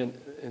in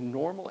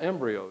normal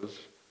embryos,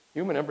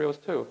 human embryos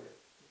too,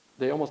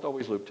 they almost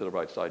always loop to the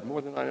right side.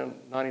 More than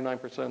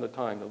 99% of the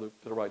time, they loop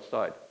to the right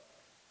side.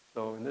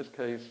 So in this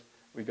case,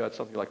 we got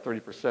something like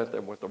 30%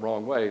 that went the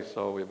wrong way,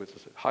 so it was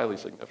highly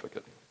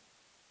significant.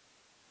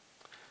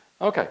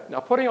 Okay, now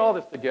putting all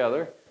this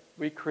together,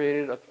 we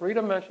created a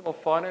three-dimensional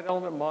finite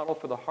element model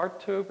for the heart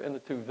tube and the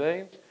two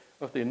veins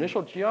with the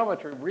initial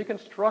geometry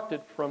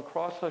reconstructed from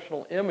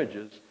cross-sectional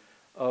images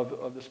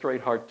of the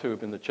straight heart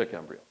tube in the chick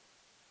embryo.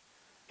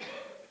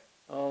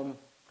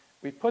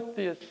 We put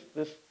this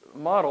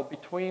model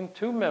between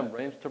two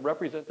membranes to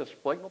represent the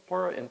splenic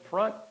pleura in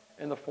front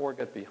and the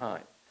foregut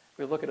behind. If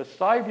we look at a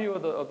side view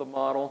of the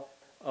model,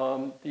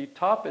 the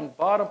top and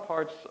bottom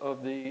parts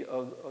of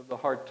the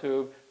heart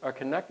tube are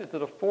connected to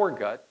the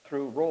foregut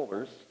through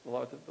rollers. A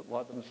lot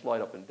of them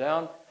slide up and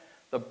down.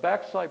 The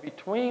backside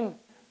between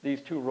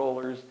these two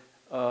rollers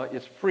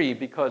is free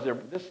because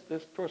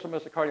this dorsal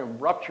mesocardium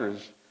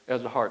ruptures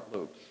as the heart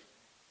loops.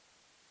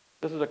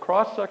 This is a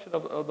cross-section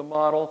of the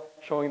model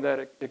showing that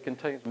it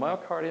contains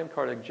myocardium,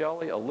 cardiac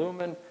jelly, a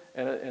lumen,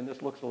 and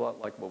this looks a lot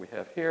like what we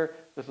have here.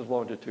 This is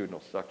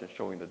longitudinal section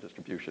showing the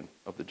distribution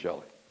of the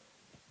jelly.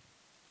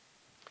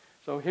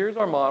 So here's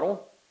our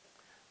model.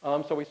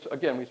 So we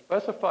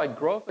specified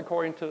growth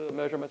according to the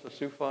measurements of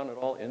Soufan et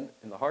al. In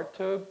the heart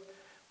tube.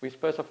 We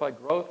specified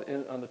growth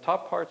on the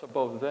top parts of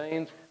both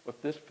veins,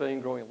 with this vein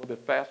growing a little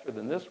bit faster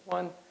than this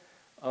one.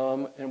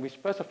 And we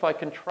specified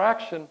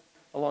contraction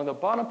along the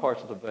bottom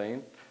parts of the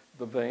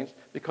veins,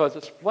 because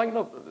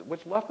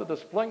what's left of the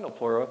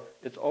splenopleural,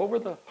 it's over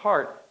the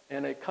heart,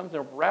 and it comes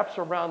and wraps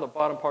around the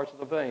bottom parts of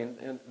the veins.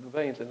 And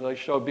as I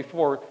showed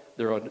before,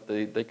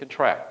 they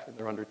contract and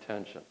they're under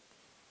tension.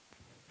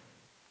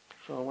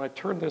 So when I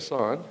turn this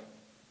on,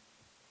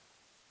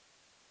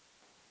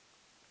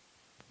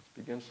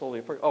 begin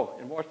slowly. Oh,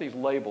 and watch these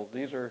labels.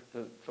 These are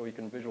so you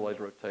can visualize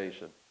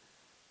rotation.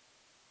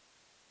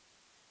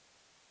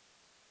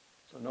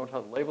 So notice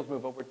how the labels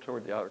move over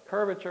toward the outer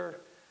curvature,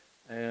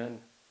 and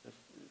it's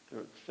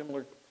a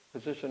similar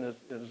position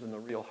as in the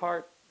real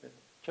heart,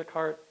 chick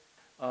heart.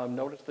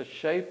 Notice the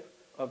shape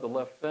of the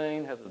left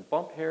vein has a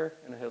bump here,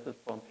 and it has this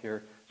bump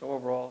here. So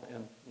overall,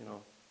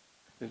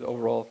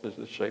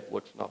 this shape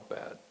looks not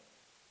bad.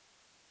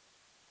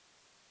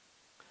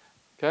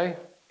 Okay.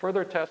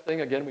 Further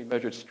testing, again, we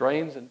measured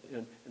strains.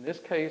 In this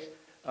case,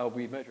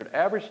 we measured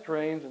average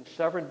strains in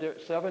seven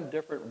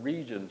different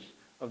regions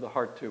of the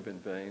heart tube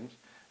and veins,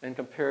 and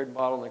compared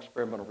model and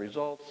experimental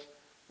results.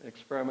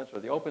 Experiments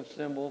with the open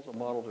symbols, a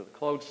model to the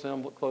closed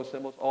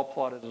symbols, all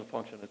plotted as a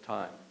function of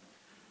time.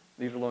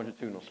 These are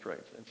longitudinal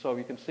strains. And so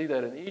you can see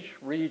that in each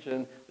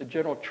region, the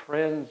general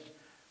trends,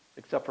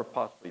 except for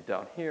possibly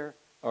down here,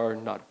 are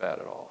not bad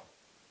at all.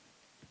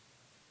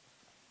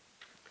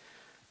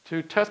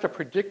 To test the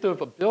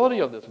predictive ability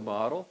of this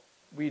model,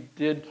 we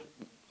did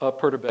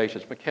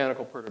perturbations,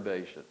 mechanical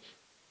perturbations.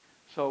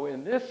 So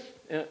in this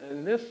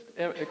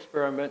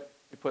experiment,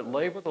 we put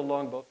labels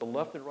along both the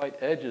left and right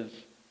edges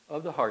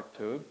of the heart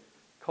tube,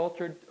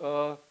 cultured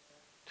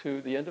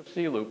to the end of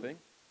C looping.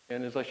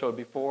 And as I showed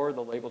before,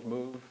 the labels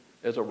move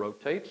as it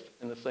rotates.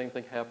 And the same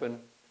thing happened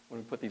when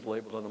we put these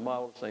labels on the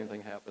model. The same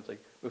thing happens. They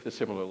move to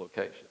similar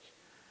locations.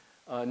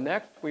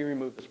 Next, we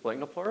remove the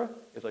splenopleural.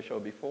 As I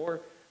showed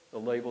before, the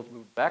labels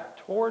move back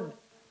toward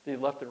the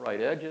left and right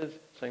edges.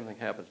 Same thing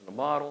happens in the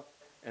model.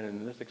 And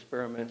in this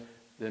experiment,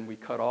 then we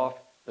cut off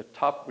the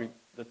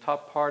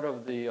top part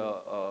of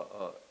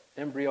the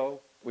embryo.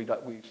 We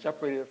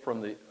separated it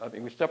from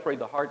we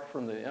separated the heart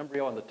from the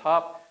embryo on the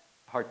top.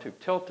 Heart tube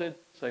tilted.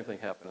 Same thing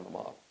happened in the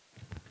model.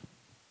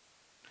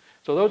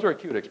 So those are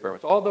acute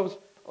experiments. All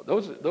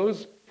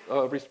those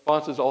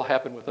responses all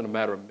happen within a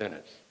matter of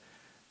minutes.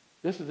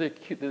 This is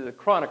the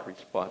chronic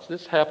response.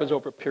 This happens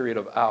over a period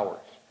of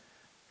hours.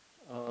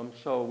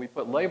 So we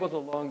put labels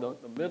along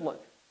the midline.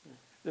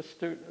 This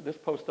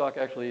postdoc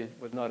actually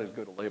was not as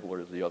good a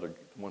labeler as the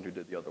one who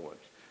did the other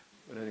ones.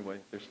 But anyway,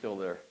 they're still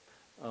there.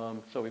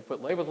 So we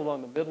put labels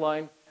along the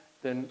midline,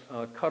 then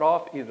cut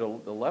off either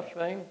the left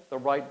vein, the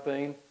right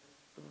vein,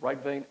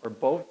 or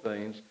both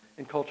veins,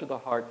 and cultured the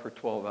heart for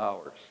 12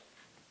 hours.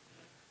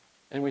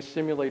 And we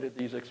simulated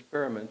these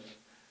experiments.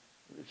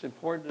 It's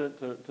important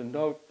to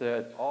note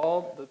that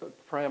all the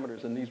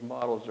parameters in these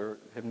models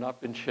have not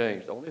been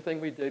changed. The only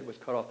thing we did was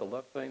cut off the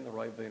left vein, the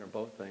right vein, or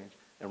both veins,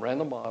 and ran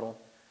the model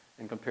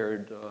and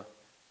compared the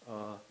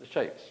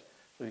shapes.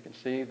 So you can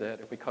see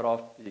that if we cut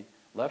off the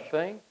left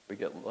vein, we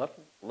get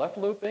left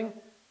looping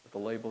with the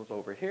labels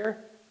over here.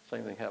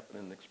 Same thing happened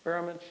in the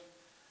experiments.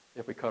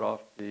 If we cut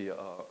off the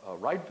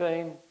right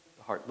vein,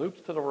 the heart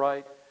loops to the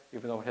right,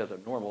 even though it has a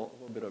little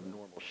bit of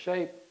normal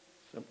shape,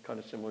 kind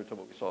of similar to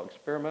what we saw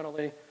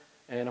experimentally.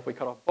 And if we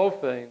cut off both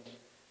veins,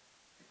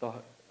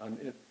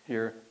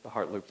 here, the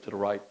heart loops to the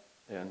right.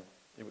 And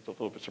it was a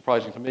little bit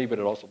surprising to me, but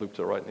it also looped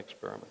to the right in the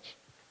experiments.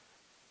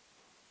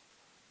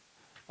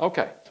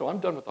 Okay, so I'm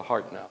done with the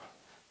heart now.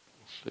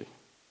 Let's see.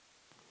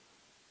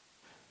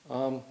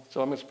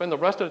 So I'm going to spend the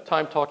rest of the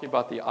time talking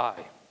about the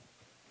eye.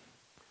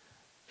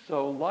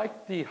 So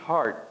like the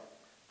heart,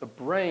 the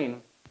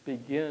brain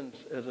begins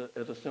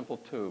as a simple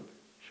tube,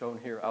 shown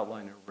here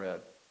outlined in red.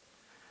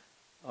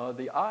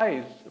 The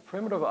eyes, the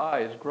primitive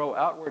eyes, grow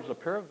outwards, a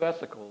pair of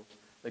vesicles.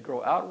 They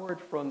grow outward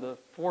from the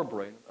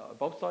forebrain,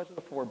 both sides of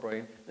the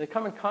forebrain. They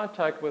come in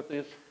contact with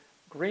this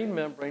green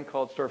membrane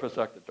called surface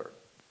ectoderm.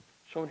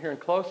 Shown here in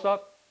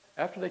close-up,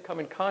 after they come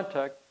in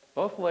contact,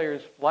 both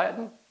layers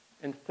flatten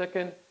and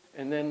thicken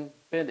and then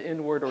bend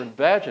inward or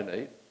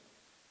invaginate,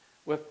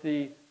 with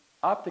the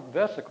optic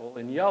vesicle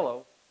in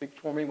yellow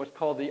forming what's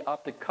called the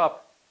optic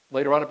cup.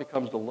 Later on it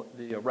becomes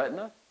the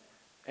retina.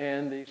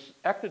 And the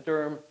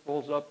ectoderm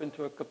rolls up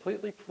into a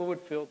completely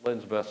fluid-filled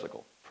lens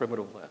vesicle,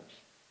 primitive lens.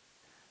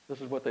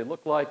 This is what they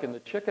look like in the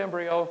chick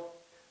embryo,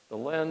 the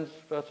lens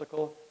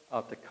vesicle,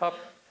 optic cup,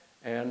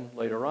 and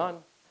later on,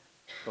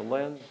 the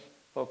lens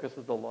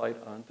focuses the light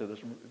onto this.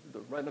 The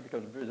retina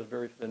becomes this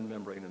very thin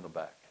membrane in the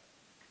back.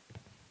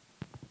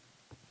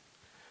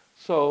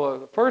 So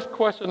the first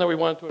question that we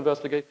wanted to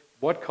investigate,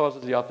 what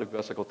causes the optic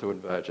vesicle to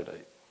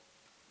invaginate?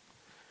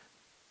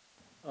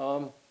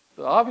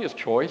 The obvious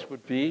choice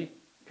would be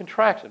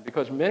contraction,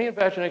 because many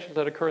invaginations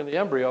that occur in the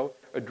embryo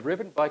are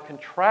driven by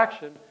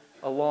contraction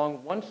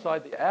along one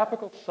side, the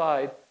apical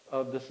side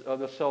of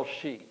the cell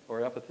sheet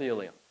or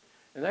epithelium.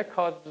 And that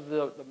causes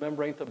the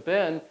membrane to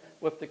bend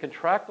with the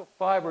contractile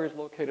fibers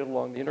located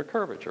along the inner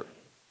curvature.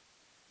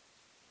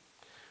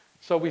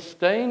 So we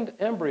stained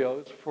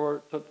embryos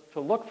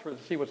to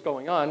see what's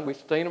going on. We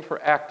stained them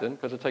for actin,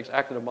 because it takes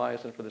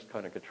actinomyosin for this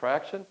kind of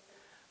contraction.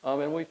 And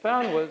what we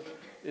found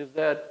is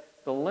that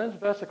the lens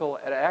vesicle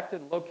had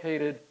actin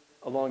located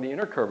along the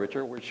inner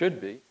curvature, where it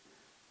should be,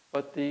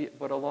 but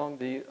along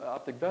the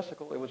optic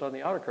vesicle, it was on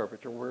the outer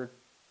curvature,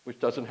 which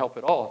doesn't help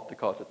at all to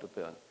cause it to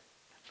bend.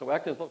 So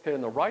actin is located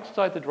on the right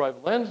side to drive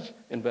lens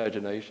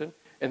invagination,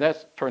 and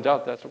turns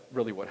out that's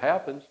really what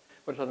happens,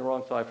 but it's on the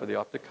wrong side for the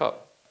optic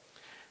cup.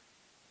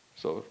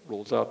 So it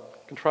rules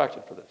out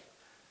contraction for this.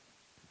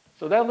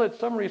 So that led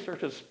some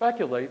researchers to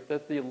speculate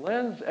that the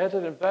lens, as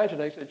it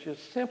invaginates, it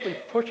just simply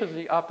pushes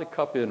the optic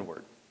cup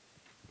inward.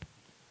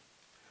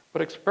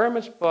 But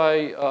experiments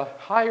by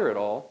Heyer et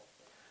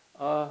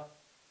al.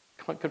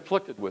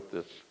 Conflicted with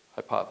this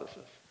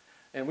hypothesis.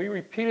 And we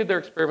repeated their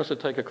experiments to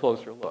take a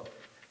closer look.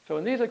 So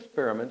in these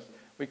experiments,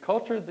 we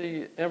cultured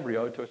the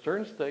embryo to a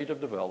certain stage of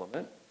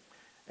development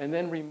and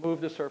then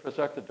removed the surface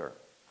ectoderm.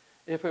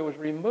 If it was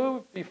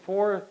removed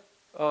before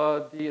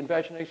the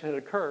invagination had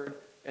occurred,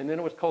 and then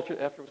it was cultured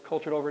after it was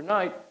cultured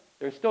overnight,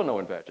 there's still no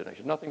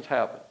invagination. Nothing's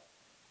happened.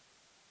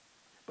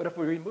 But if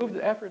we removed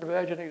it after the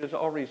invagination has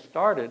already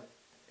started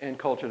and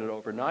cultured it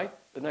overnight,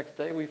 the next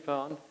day we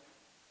found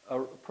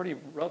a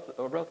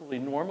relatively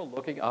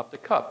normal-looking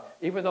optic cup,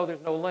 even though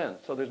there's no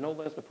lens. So there's no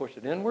lens to push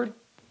it inward.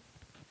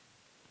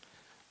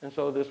 And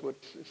so this would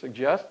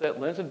suggest that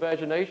lens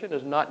invagination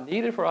is not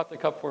needed for optic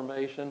cup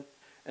formation,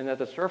 and that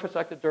the surface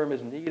ectoderm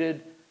is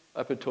needed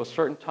up until a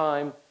certain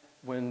time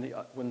when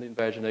the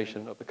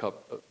invagination of the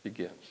cup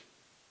begins.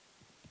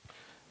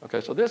 Okay,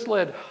 so this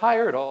led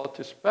Heyer et al.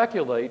 To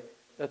speculate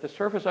that the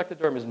surface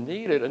ectoderm is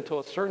needed until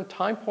a certain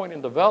time point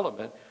in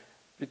development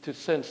to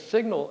send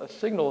a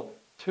signal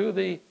to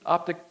the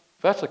optic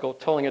vesicle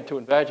telling it to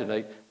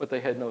invaginate, but they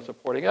had no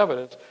supporting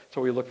evidence,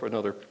 so we looked for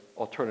another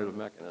alternative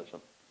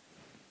mechanism.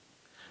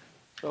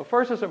 So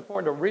first, it's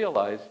important to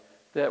realize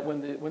that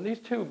when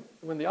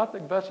the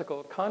optic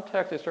vesicle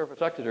contacts the surface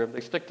ectoderm,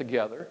 they stick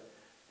together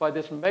by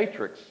this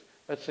matrix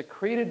that's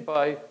secreted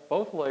by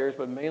both layers,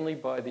 but mainly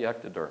by the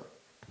ectoderm.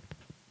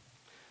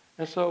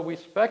 And so we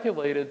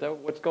speculated that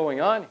what's going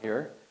on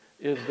here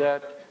is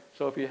that,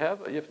 so if you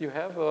have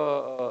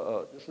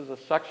this is a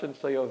section,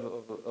 say,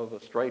 of a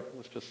straight,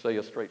 let's just say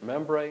a straight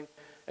membrane,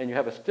 and you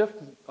have a stiff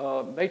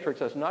matrix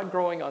that's not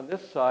growing on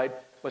this side,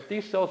 but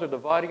these cells are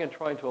dividing and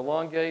trying to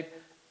elongate,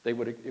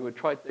 they'd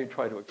try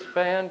to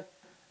expand,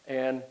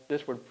 and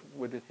this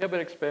would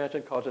inhibit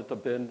expansion, cause it to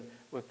bend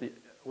with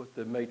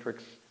the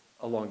matrix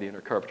along the inner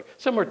curvature,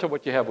 similar to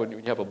what you have when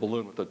you have a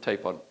balloon with a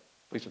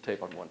piece of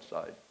tape on one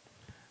side.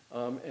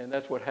 And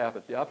that's what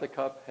happens. The optic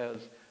cup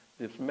has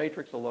this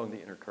matrix along the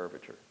inner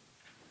curvature.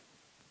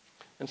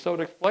 And so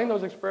to explain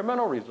those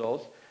experimental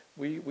results,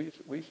 we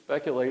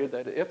speculated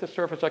that if the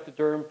surface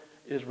ectoderm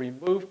is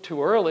removed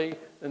too early,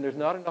 then there's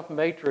not enough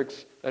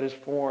matrix that is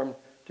formed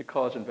to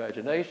cause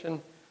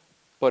invagination.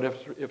 But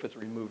if it's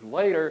removed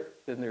later,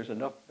 then there's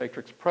enough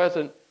matrix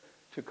present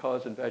to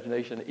cause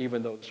invagination,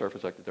 even though the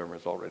surface ectoderm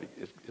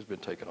has been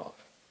taken off.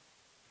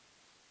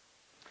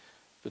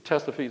 To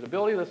test the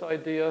feasibility of this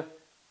idea,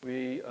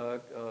 we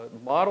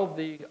modeled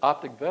the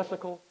optic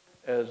vesicle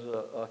as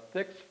a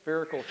thick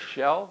spherical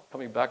shell,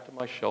 coming back to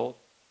my shell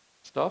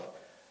stuff,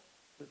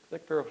 the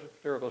thick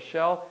spherical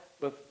shell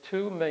with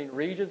two main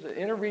regions. The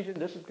inner region,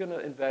 this is going to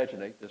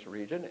invaginate this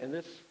region, and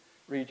this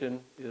region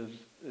is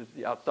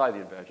the outside the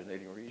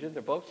invaginating region.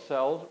 They're both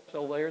cell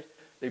layers.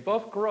 They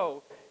both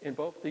grow in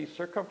both the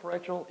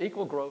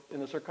equal growth in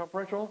the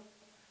circumferential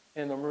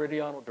and the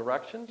meridional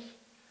directions,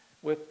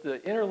 with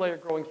the inner layer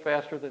growing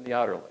faster than the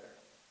outer layer.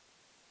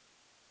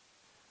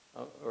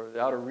 Or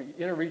the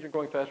inner region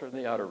growing faster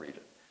than the outer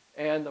region.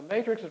 And the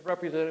matrix is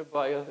represented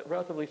by a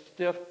relatively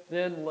stiff,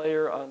 thin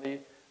layer on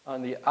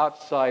the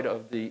outside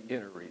of the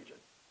inner region.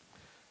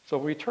 So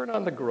we turn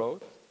on the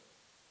growth.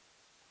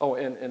 Oh,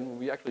 and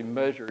we actually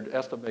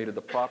estimated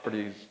the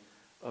properties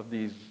of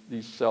these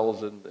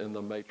cells in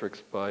the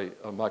matrix by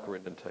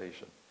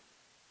microindentation.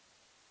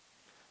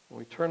 When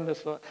we turn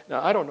this on,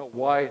 now I don't know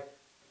why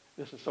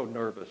this is so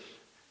nervous.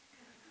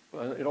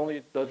 It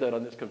only does that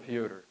on this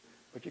computer.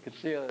 But you can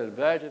see how it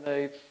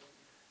invaginates.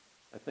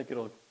 I think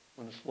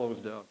when it slows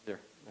down there.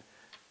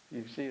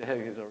 You see it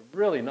has a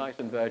really nice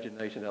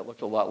invagination that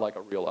looks a lot like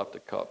a real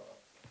optic cup.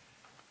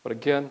 But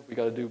again, we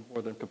got to do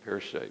more than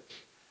compare shapes.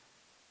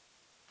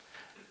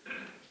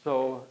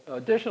 So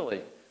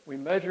additionally, we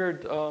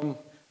measured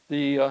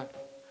the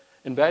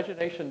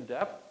invagination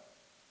depth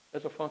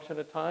as a function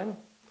of time.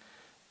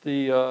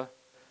 The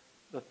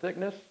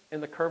thickness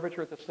and the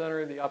curvature at the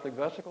center of the optic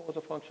vesicle was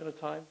a function of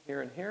time,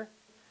 here and here.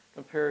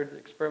 Compared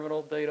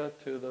experimental data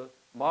to the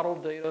model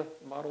data,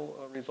 model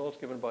results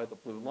given by the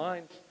blue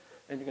lines,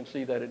 and you can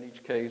see that in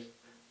each case,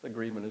 the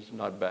agreement is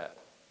not bad.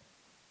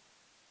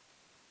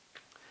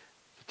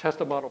 To test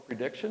the model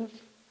predictions,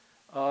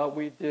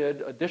 we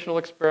did additional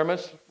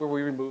experiments where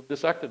we removed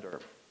this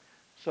ectoderm.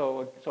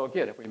 So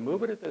again, if we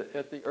move it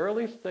at the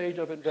early stage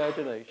of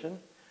invagination,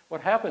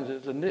 what happens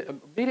is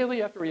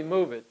immediately after we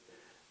remove it,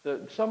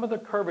 some of the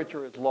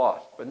curvature is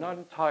lost, but not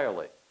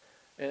entirely,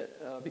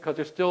 because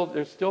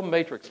there's still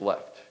matrix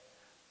left.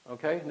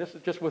 Okay, and this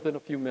is just within a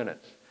few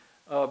minutes.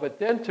 But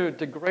then to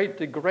degrade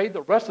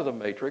the rest of the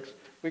matrix,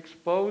 we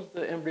expose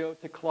the embryo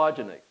to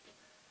collagenase,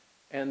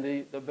 and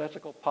the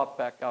vesicle popped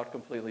back out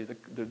completely.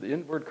 The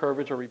inward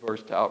curvature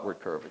reversed to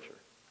outward curvature.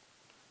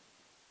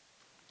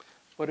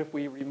 But if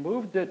we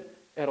removed it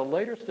at a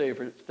later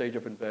stage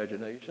of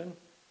invagination,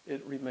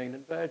 it remained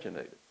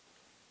invaginated.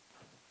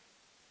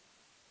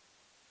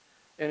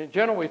 And in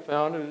general, we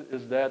found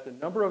is that the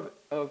number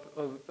of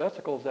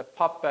vesicles that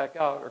pop back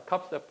out, or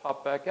cups that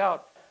pop back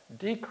out,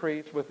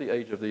 decreased with the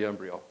age of the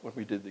embryo when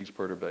we did these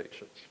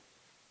perturbations.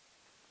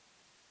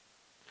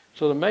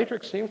 So the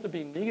matrix seems to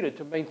be needed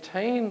to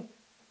maintain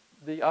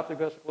the optic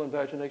vesicle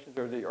invaginations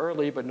or the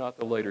early but not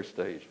the later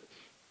stages.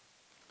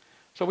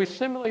 So we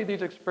simulated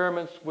these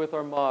experiments with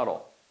our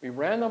model. We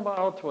ran the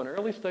model to an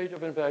early stage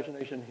of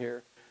invagination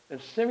here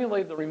and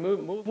simulated the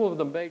removal of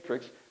the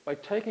matrix by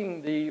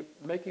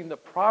making the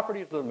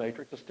properties of the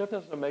matrix, the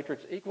stiffness of the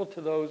matrix, equal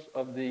to those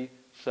of the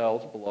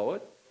cells below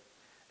it.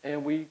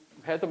 And we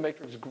had the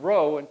matrix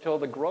grow until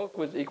the growth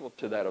was equal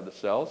to that of the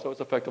cells, so it's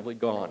effectively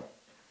gone.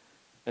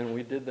 And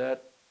we did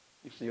that,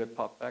 you see it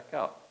pop back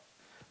out.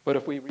 But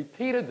if we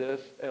repeated this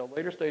at a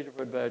later stage of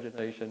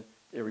invagination,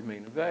 it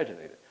remained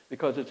invaginated,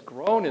 because it's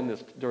grown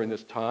during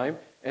this time,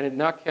 and it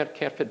now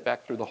can't fit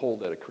back through the hole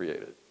that it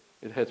created.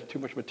 It has too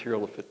much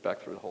material to fit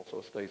back through the hole, so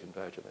it stays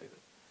invaginated.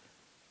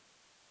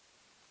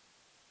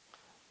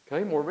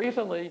 Okay, more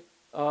recently,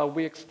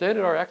 we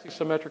extended our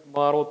axisymmetric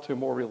model to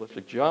more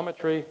realistic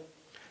geometry.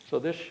 So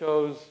this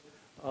shows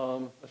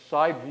a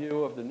side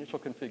view of the initial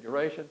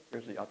configuration.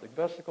 Here's the optic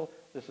vesicle.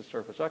 This is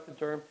surface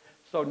ectoderm.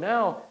 So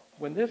now,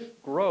 when this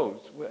grows,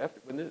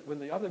 when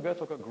the optic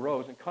vesicle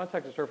grows in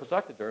contact with surface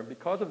ectoderm,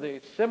 because of the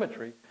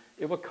asymmetry,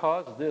 it will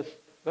cause this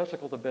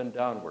vesicle to bend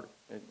downward.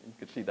 And you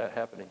can see that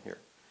happening here.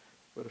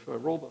 But if I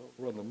run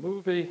the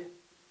movie,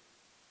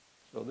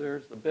 so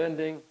there's the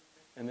bending,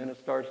 and then it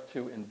starts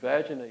to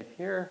invaginate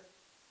here.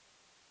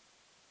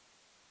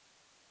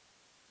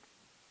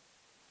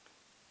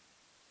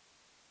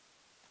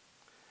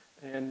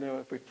 And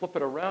if we flip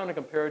it around and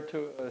compare it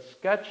to a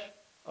sketch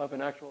of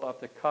an actual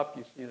optic cup,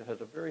 you see it has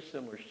a very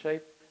similar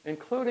shape,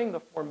 including the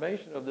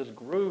formation of this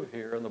groove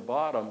here on the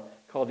bottom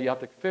called the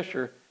optic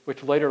fissure,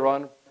 which later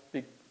on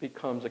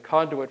becomes a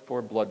conduit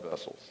for blood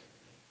vessels.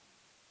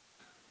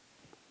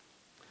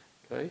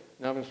 Okay,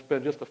 now I'm going to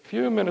spend just a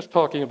few minutes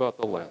talking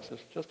about the lens.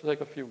 It's just to take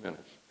a few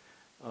minutes.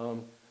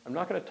 I'm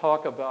not going to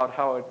talk about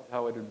how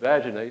it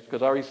invaginates,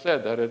 because I already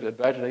said that it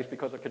invaginates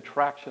because of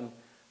contraction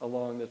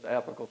along this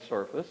apical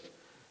surface.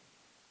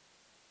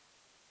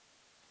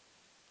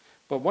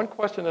 But one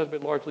question that has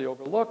been largely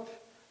overlooked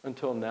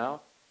until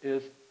now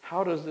is,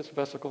 how does this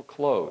vesicle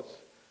close?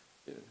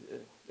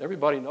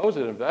 Everybody knows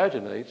it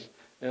invaginates,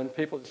 and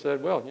people have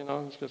said, well, you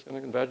know, it's just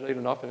going to invaginate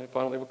enough and it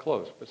finally will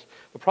close. But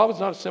the problem is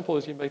not as simple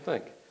as you may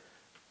think.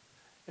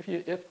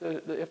 If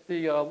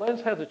the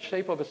lens has the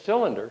shape of a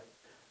cylinder,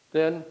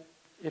 then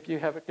if you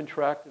have it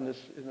contract in a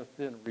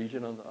thin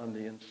region on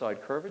the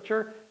inside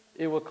curvature,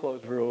 it will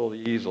close really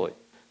easily.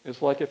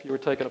 It's like if you were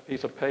taking a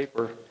piece of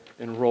paper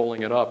and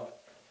rolling it up.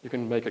 You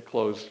can make it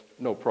close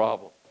no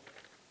problem.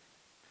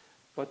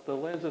 But the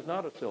lens is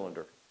not a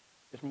cylinder.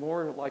 It's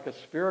more like a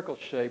spherical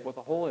shape with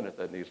a hole in it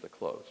that needs to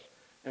close.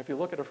 And if you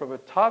look at it from a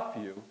top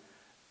view,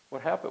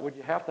 what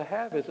you have to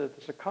have is that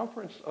the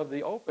circumference of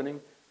the opening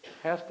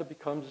has to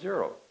become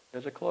zero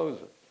as it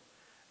closes.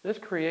 This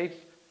creates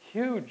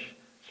huge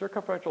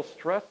circumferential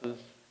stresses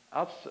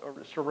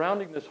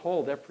surrounding this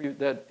hole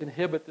that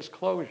inhibit this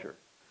closure.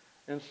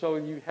 And so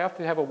you have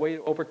to have a way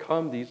to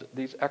overcome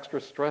these extra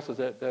stresses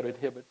that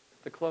inhibit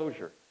the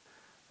closure,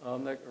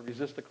 that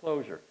resist the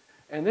closure.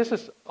 And this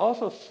is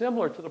also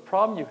similar to the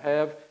problem you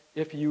have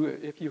if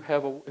you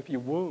have a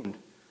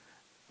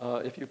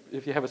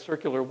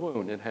circular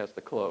wound, it has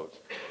to close.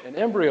 And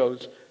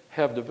embryos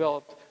have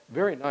developed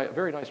very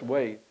nice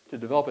way to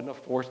develop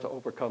enough force to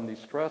overcome these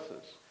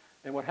stresses.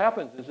 And what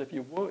happens is if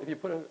you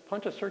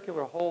punch a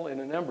circular hole in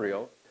an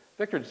embryo,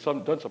 Victor's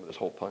done some of this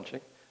hole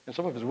punching, and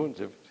some of his wounds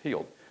have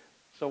healed.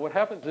 So what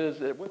happens is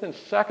that within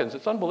seconds,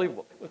 it's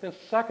unbelievable, within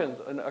seconds,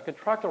 a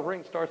contractile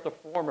ring starts to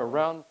form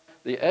around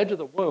the edge of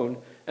the wound,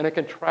 and it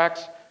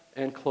contracts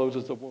and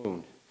closes the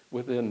wound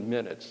within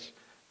minutes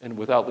and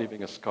without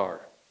leaving a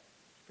scar.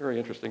 Very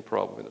interesting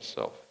problem in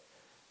itself.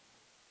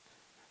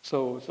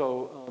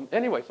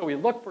 Anyway, we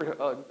looked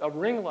for a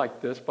ring like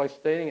this by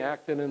staining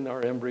actin in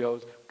our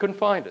embryos. Couldn't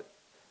find it.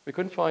 We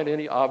couldn't find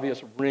any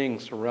obvious ring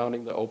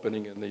surrounding the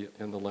opening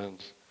in the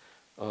lens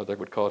that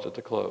would cause it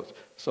to close.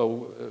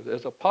 So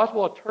as a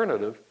possible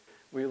alternative,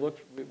 we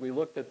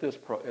looked at this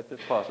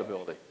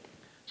possibility.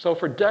 So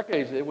for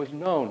decades, it was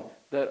known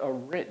that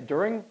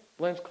during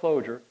lens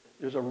closure,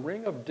 there's a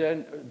ring of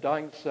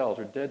dying cells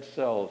or dead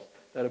cells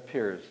that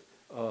appears.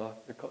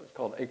 It's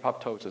called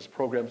apoptosis,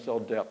 programmed cell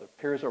death. It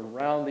appears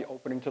around the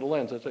opening to the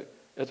lens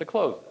as it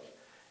closes.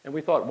 And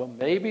we thought, well,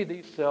 maybe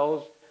these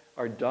cells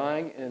are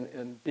dying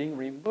and being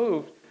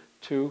removed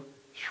to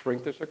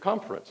shrink the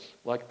circumference,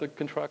 like the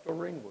contractile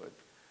ring would.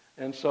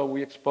 And so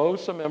we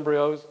exposed some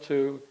embryos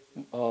to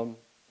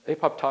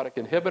apoptotic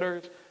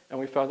inhibitors, and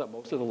we found that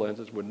most of the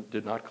lenses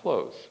did not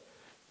close.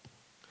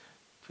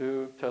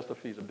 To test the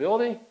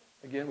feasibility,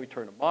 again, we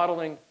turned to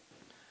modeling,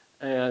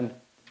 and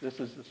this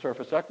is the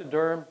surface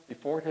ectoderm.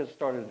 Before it has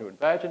started to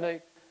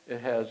invaginate, it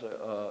has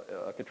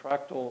a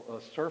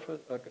contractile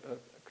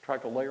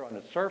contractile layer on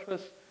its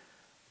surface.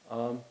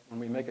 When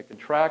we make it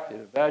contract,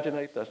 it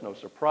invaginates. That's no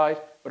surprise,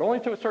 but only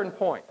to a certain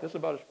point. This is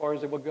about as far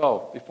as it will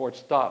go before it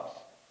stops.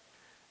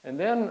 And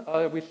then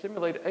we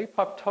simulated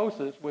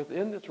apoptosis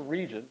within this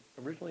region,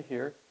 originally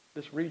here,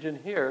 this region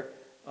here,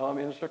 in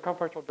a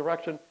circumferential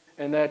direction,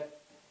 and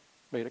that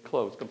made it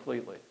close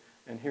completely.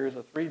 And here's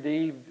a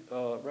 3D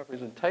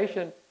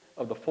representation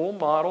of the full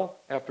model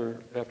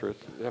after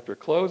it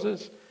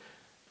closes.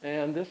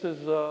 And this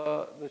is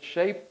the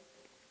shape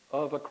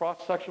of a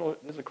cross-sectional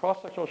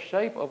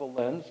shape of a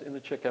lens in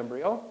the chick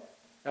embryo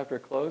after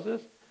it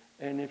closes.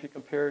 And if you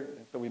compare,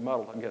 so we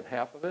modeled again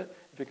half of it.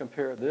 If you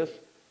compare this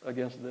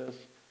against this,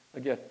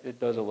 again, it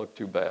doesn't look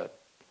too bad.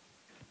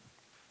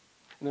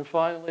 And then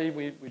finally,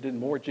 we did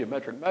more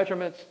geometric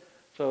measurements.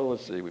 So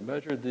let's see, we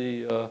measured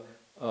the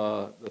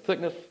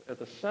thickness at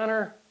the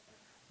center,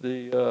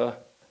 the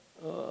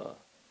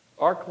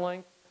arc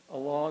length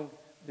along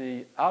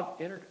the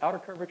outer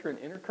curvature and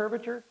inner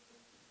curvature,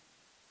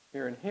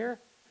 here and here.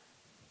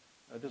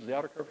 This is the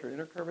outer curvature and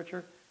inner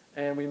curvature.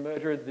 And we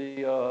measured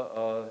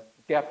the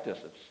gap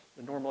distance,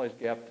 the normalized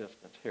gap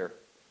distance here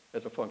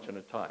as a function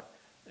of time.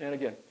 And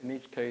again, in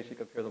each case, you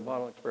compare the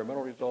model and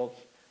experimental results,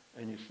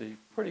 and you see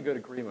pretty good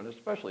agreement,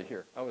 especially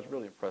here. I was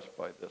really impressed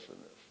by this and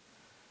this.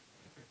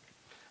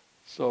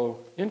 So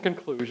in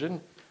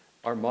conclusion,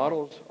 our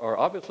models are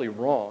obviously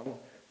wrong,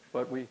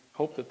 but we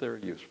hope that they're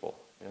useful.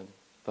 And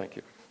thank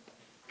you.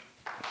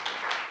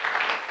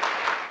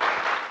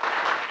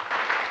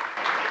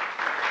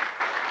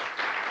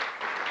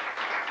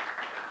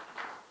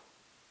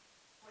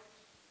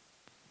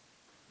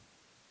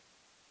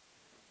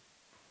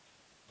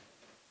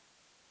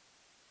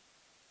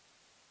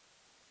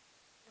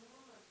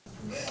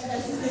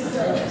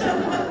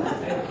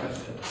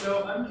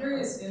 So I'm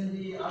curious, in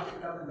the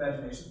optic cup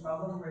invagination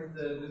problem, right,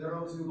 the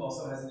neural tube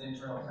also has an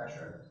internal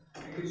pressure.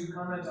 And could you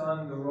comment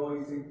on the role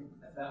you think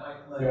that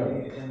might play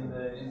in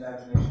the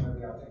invagination of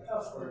the optic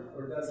cup,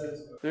 or does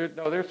it?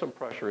 There's some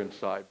pressure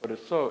inside, but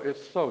it's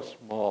so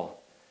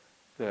small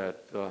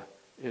that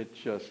it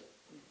just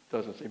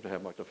doesn't seem to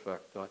have much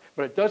effect. But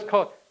it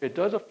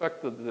does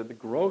affect the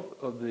growth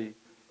of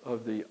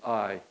the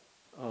eye,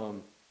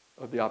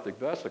 of the optic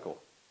vesicle.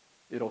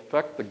 It'll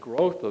affect the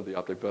growth of the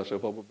optic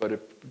vesicle, but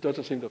it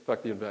doesn't seem to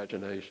affect the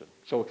invagination.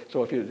 So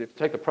if you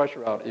take the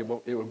pressure out, it will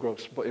grow.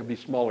 It'll be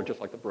smaller,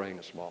 just like the brain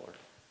is smaller,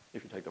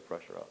 if you take the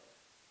pressure out.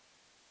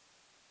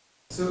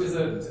 So as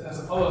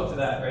a follow-up to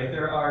that, right,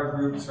 there are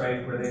groups,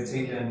 right, where they've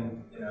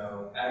taken,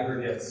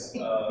 aggregates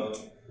of,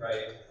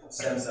 right,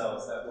 stem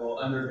cells that will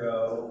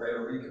undergo, right,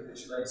 or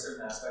recapitulate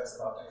certain aspects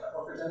of optic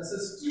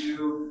morphogenesis. Do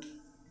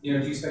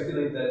you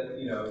speculate that,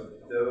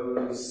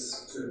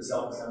 those sort of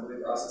self-assembly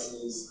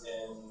processes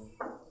in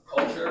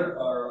culture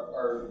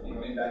are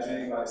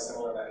invaginating by a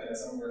similar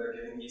mechanism where they're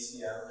getting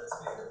ECM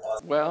that's being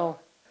deposited? Well,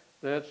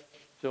 that's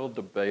still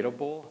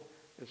debatable.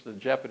 It's the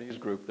Japanese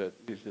group that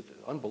these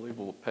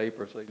unbelievable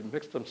papers. They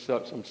mixed some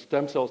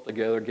stem cells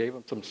together, gave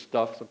them some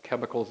stuff, some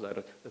chemicals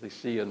that they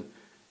see in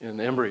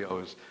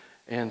embryos,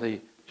 and the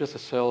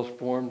cells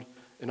formed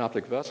an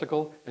optic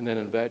vesicle and then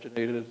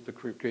invaginated to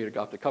create an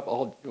optic cup.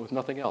 All with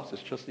nothing else.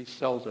 It's just these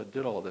cells that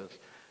did all this,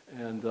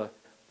 and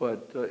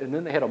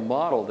then they had a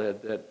model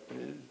that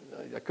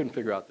I couldn't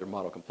figure out their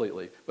model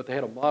completely, but they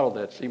had a model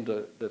that seemed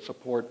to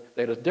support.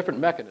 They had a different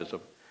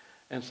mechanism,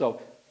 and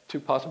so two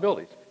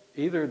possibilities: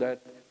 either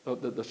that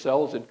the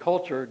cells in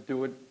culture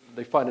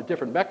they find a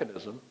different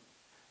mechanism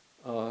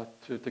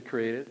to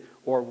create it,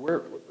 or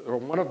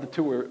one of the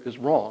two is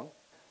wrong,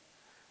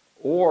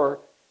 or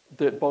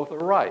that both are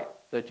right,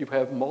 that you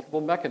have multiple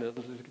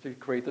mechanisms to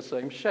create the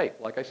same shape.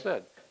 Like I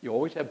said, you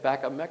always have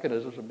backup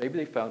mechanisms, and maybe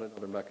they found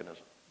another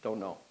mechanism. Don't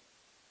know.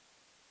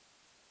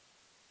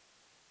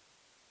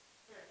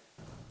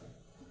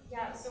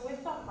 Yeah, so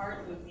with the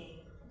heart looping,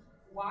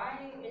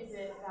 why is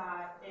it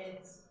that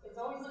it's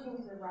always looking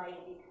to the right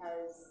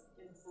because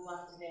it's the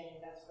left vein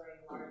that's growing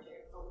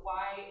larger? But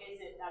why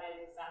is it that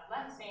it is that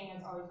left vein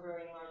that's always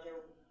growing larger?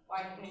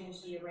 Why couldn't it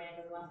just be a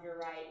random left or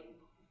right?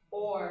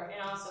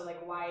 And also,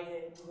 why is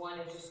it one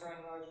is just growing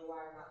larger, why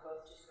are not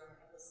both just growing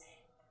the same?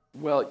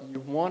 Well,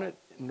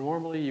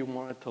 normally you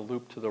want it to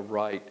loop to the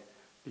right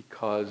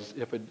because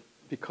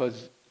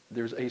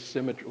there's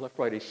asymmetry,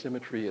 left-right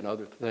asymmetry and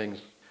other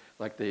things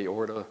like the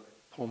aorta,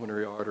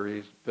 pulmonary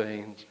arteries,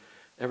 veins,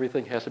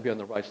 everything has to be on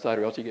the right side,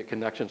 or else you get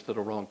connections to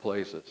the wrong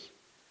places.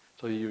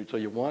 So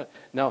you want,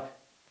 now,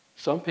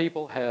 some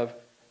people have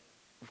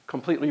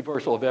complete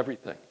reversal of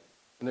everything,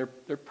 and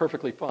they're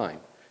perfectly fine.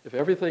 If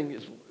everything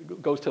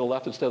goes to the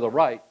left instead of the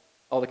right,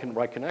 all the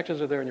right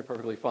connections are there and you're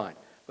perfectly fine.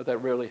 But that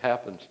rarely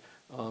happens.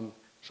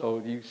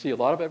 So you see a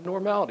lot of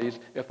abnormalities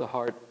if the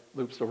heart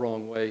loops the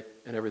wrong way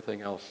and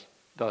everything else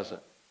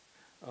doesn't.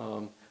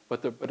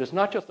 But it's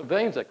not just the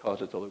veins that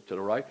cause it to loop to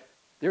the right.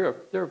 There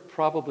are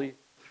probably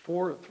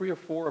 3 or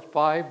 4 or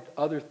 5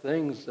 other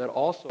things that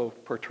also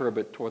perturb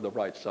it toward the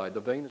right side.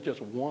 The vein is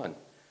just one.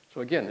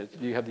 So again,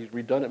 you have these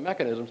redundant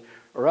mechanisms,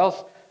 or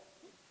else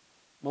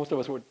most of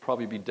us would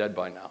probably be dead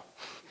by now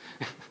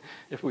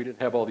if we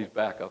didn't have all these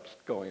backups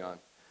going on.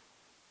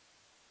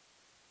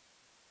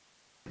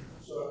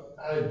 So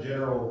I had a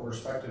general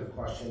perspective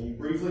question. You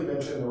briefly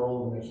mentioned the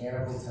role of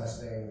mechanical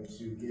testing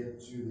to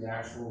get to the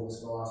actual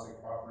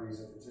viscoelastic properties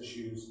of the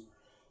tissues.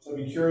 So I'd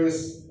be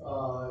curious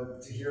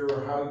to hear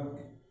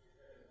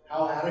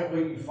how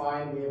adequate you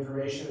find the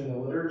information in the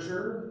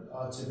literature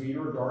to be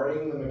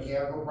regarding the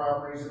mechanical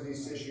properties of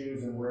these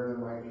tissues and where there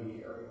might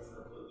be area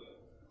for improvement.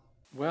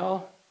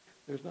 Well,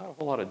 there's not a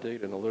whole lot of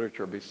data in the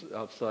literature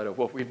outside of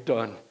what we've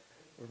done.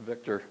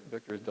 Victor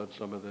has done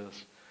some of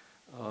this.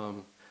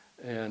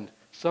 And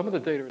some of the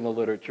data in the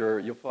literature,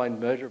 you'll find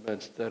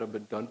measurements that have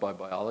been done by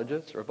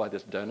biologists or by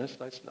this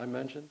dentist I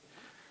mentioned.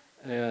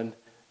 So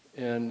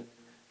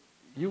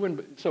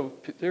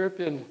there have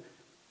been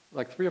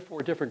like 3 or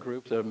 4 different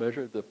groups that have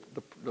measured the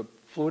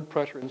fluid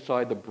pressure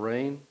inside the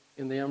brain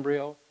in the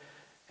embryo,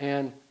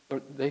 and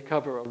they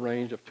cover a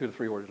range of 2 to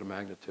 3 orders of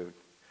magnitude.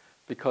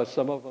 Because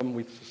some of them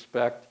we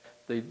suspect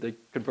they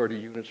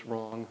converted units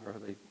wrong, or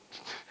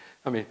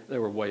they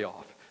were way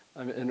off.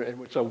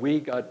 And so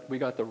we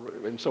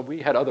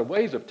had other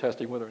ways of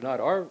testing whether or not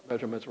our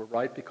measurements were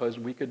right, because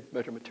we could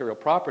measure material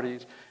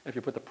properties. And if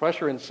you put the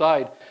pressure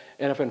inside,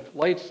 and if it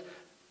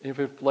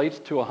inflates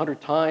to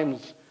 100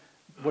 times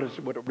what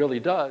it really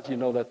does, you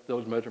know that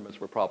those measurements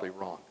were probably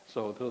wrong.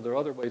 So there are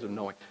other ways of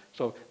knowing.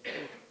 So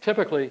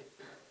typically,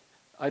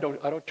 I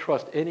don't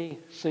trust any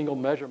single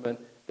measurement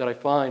that I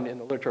find in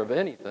the literature of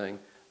anything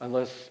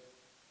unless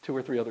 2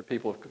 or 3 other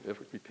people have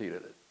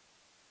repeated it.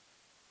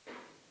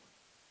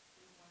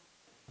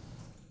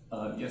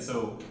 Yeah,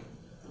 so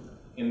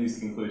in these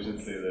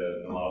conclusions, say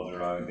the models are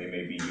wrong, they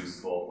may be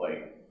useful.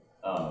 Like,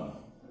 I'm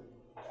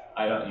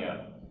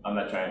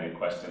not trying to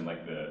question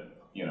like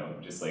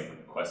just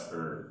like quest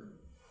for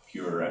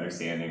pure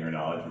understanding or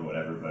knowledge or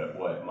whatever, but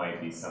what might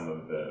be some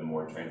of the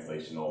more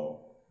translational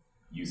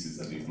uses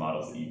of these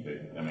models that you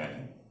could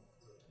imagine?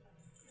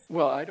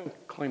 Well, I don't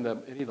claim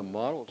that any of the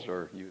models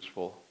are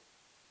useful.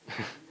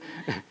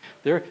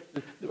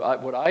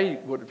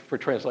 For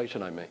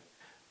translation, I mean.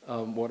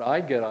 What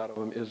I get out of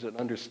them is an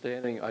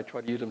understanding. I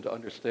try to use them to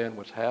understand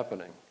what's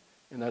happening,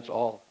 and that's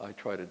all I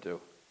try to do.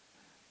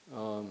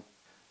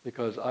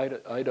 Because I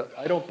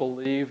don't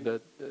believe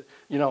that,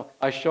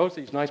 I show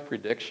these nice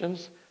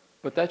predictions,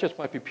 but that just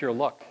might be pure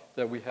luck,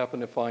 that we happen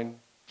to find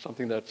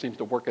something that seems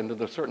to work into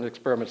the certain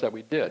experiments that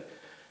we did.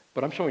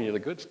 But I'm showing you the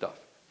good stuff.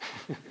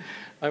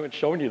 I haven't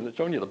shown you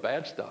the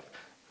bad stuff.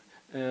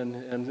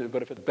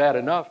 But if it's bad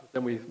enough,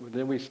 then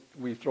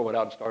we throw it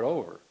out and start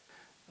over.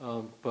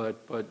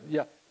 But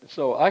yeah,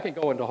 so I can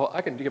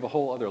give a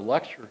whole other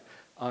lecture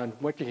on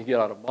what you can get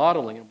out of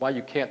modeling and why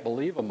you can't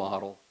believe a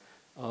model,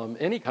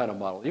 any kind of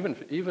model,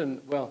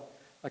 even well,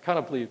 I kind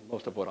of believe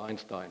most of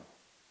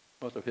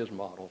his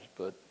models,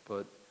 but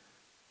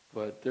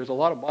there's a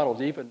lot of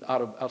models even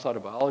outside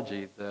of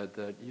biology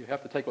that you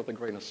have to take with a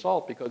grain of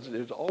salt, because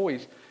there's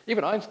always,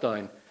 even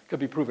Einstein could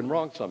be proven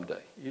wrong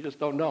someday. You just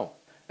don't know.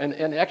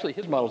 And actually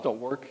his models don't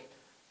work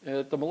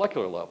at the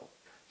molecular level.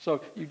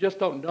 So you just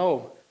don't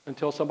know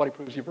until somebody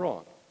proves you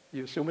wrong.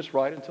 You assume it's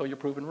right until you're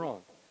proven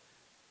wrong.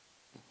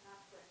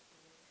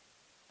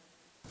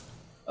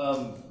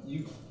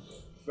 You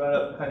brought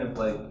up kind of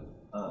like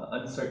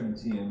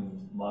uncertainty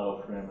in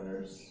model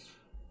parameters.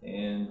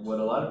 And what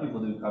a lot of people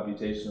do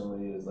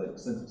computationally is like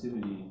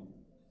sensitivity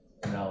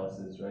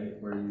analysis, right?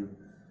 Where you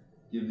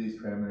give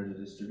these parameters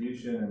a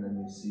distribution, and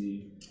then you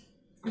see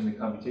in the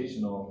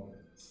computational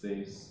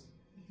space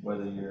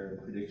whether your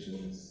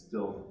predictions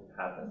still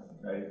happen,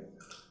 right?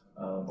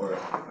 Or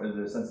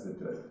they're sensitive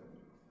to it.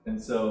 And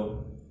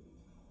so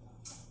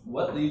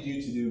what leads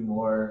you to do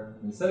more,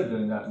 instead of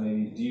doing that,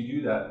 maybe, do you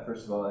do that,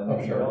 first of all?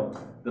 And Sure.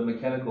 The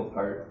mechanical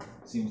part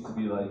seems to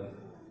be like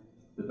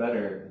the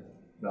better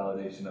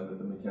validation of it,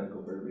 the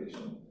mechanical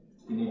perturbation.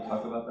 Can you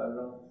talk about that at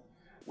all?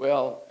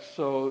 Well,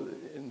 so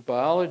in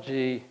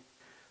biology,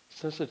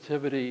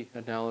 sensitivity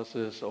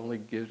analysis only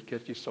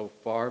gets you so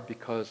far,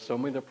 because so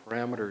many of the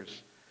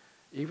parameters,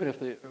 even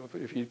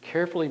if you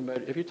carefully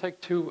measure, if you take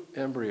 2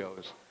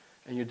 embryos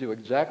and you do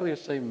exactly the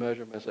same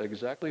measurements at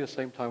exactly the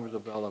same time of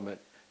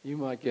development, you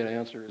might get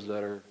answers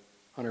that are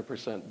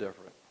 100%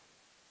 different.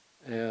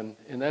 And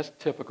that's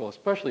typical,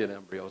 especially in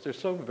embryos. They're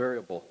so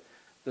variable.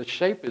 The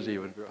shape is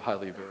even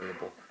highly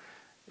variable.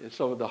 And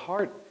so the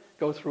heart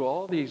goes through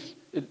all these,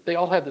 they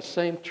all have the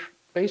same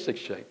basic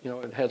shape. You know,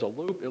 it has a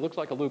loop. It looks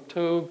like a loop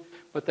tube,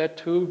 but that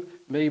tube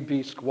may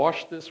be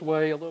squashed this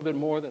way a little bit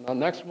more than the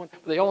next one.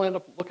 But they all end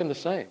up looking the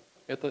same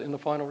in the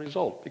final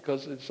result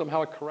because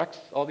somehow it corrects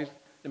all these.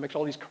 It makes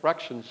all these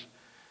corrections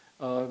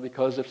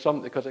because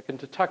it can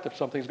detect if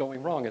something's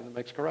going wrong and it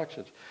makes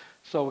corrections.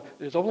 So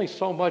there's only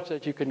so much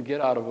that you can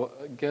get out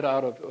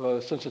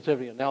of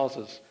sensitivity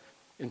analysis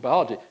in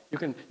biology.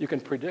 You can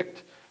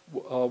predict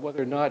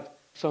whether or not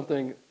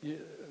something.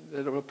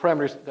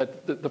 Parameters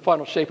that the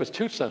final shape is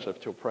too sensitive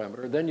to a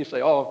parameter, then you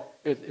say, oh,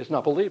 it's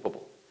not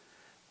believable.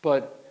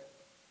 But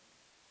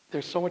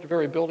there's so much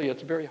variability,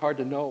 it's very hard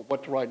to know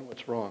what's right and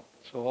what's wrong.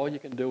 So all you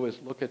can do is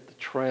look at the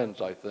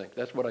trends, I think.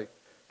 That's what I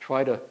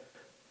try to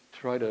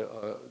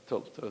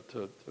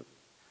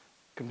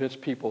convince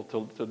people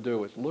to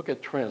do, is look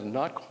at trends,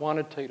 not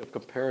quantitative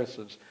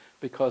comparisons,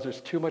 because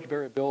there's too much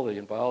variability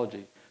in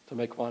biology to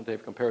make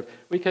quantitative comparisons.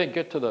 We can't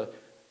get to the,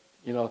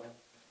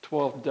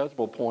 12th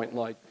decimal point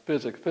like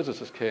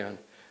physicists can,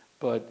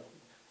 but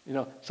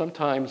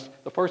sometimes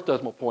the first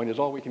decimal point is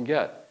all we can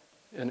get,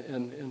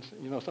 and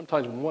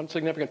sometimes one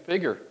significant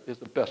figure is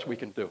the best we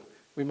can do.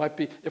 We might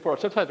be,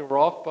 sometimes we're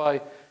off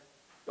by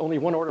only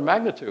one order of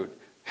magnitude.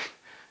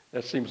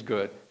 That seems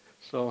good.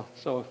 So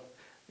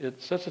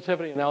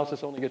sensitivity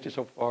analysis only gets you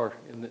so far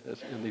in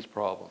these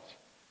problems.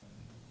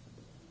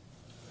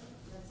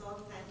 That's all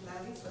time,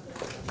 Larry, for the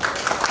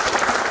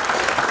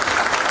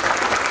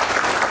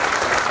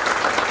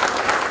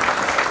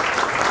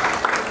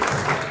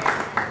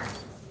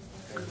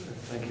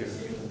Thank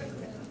you.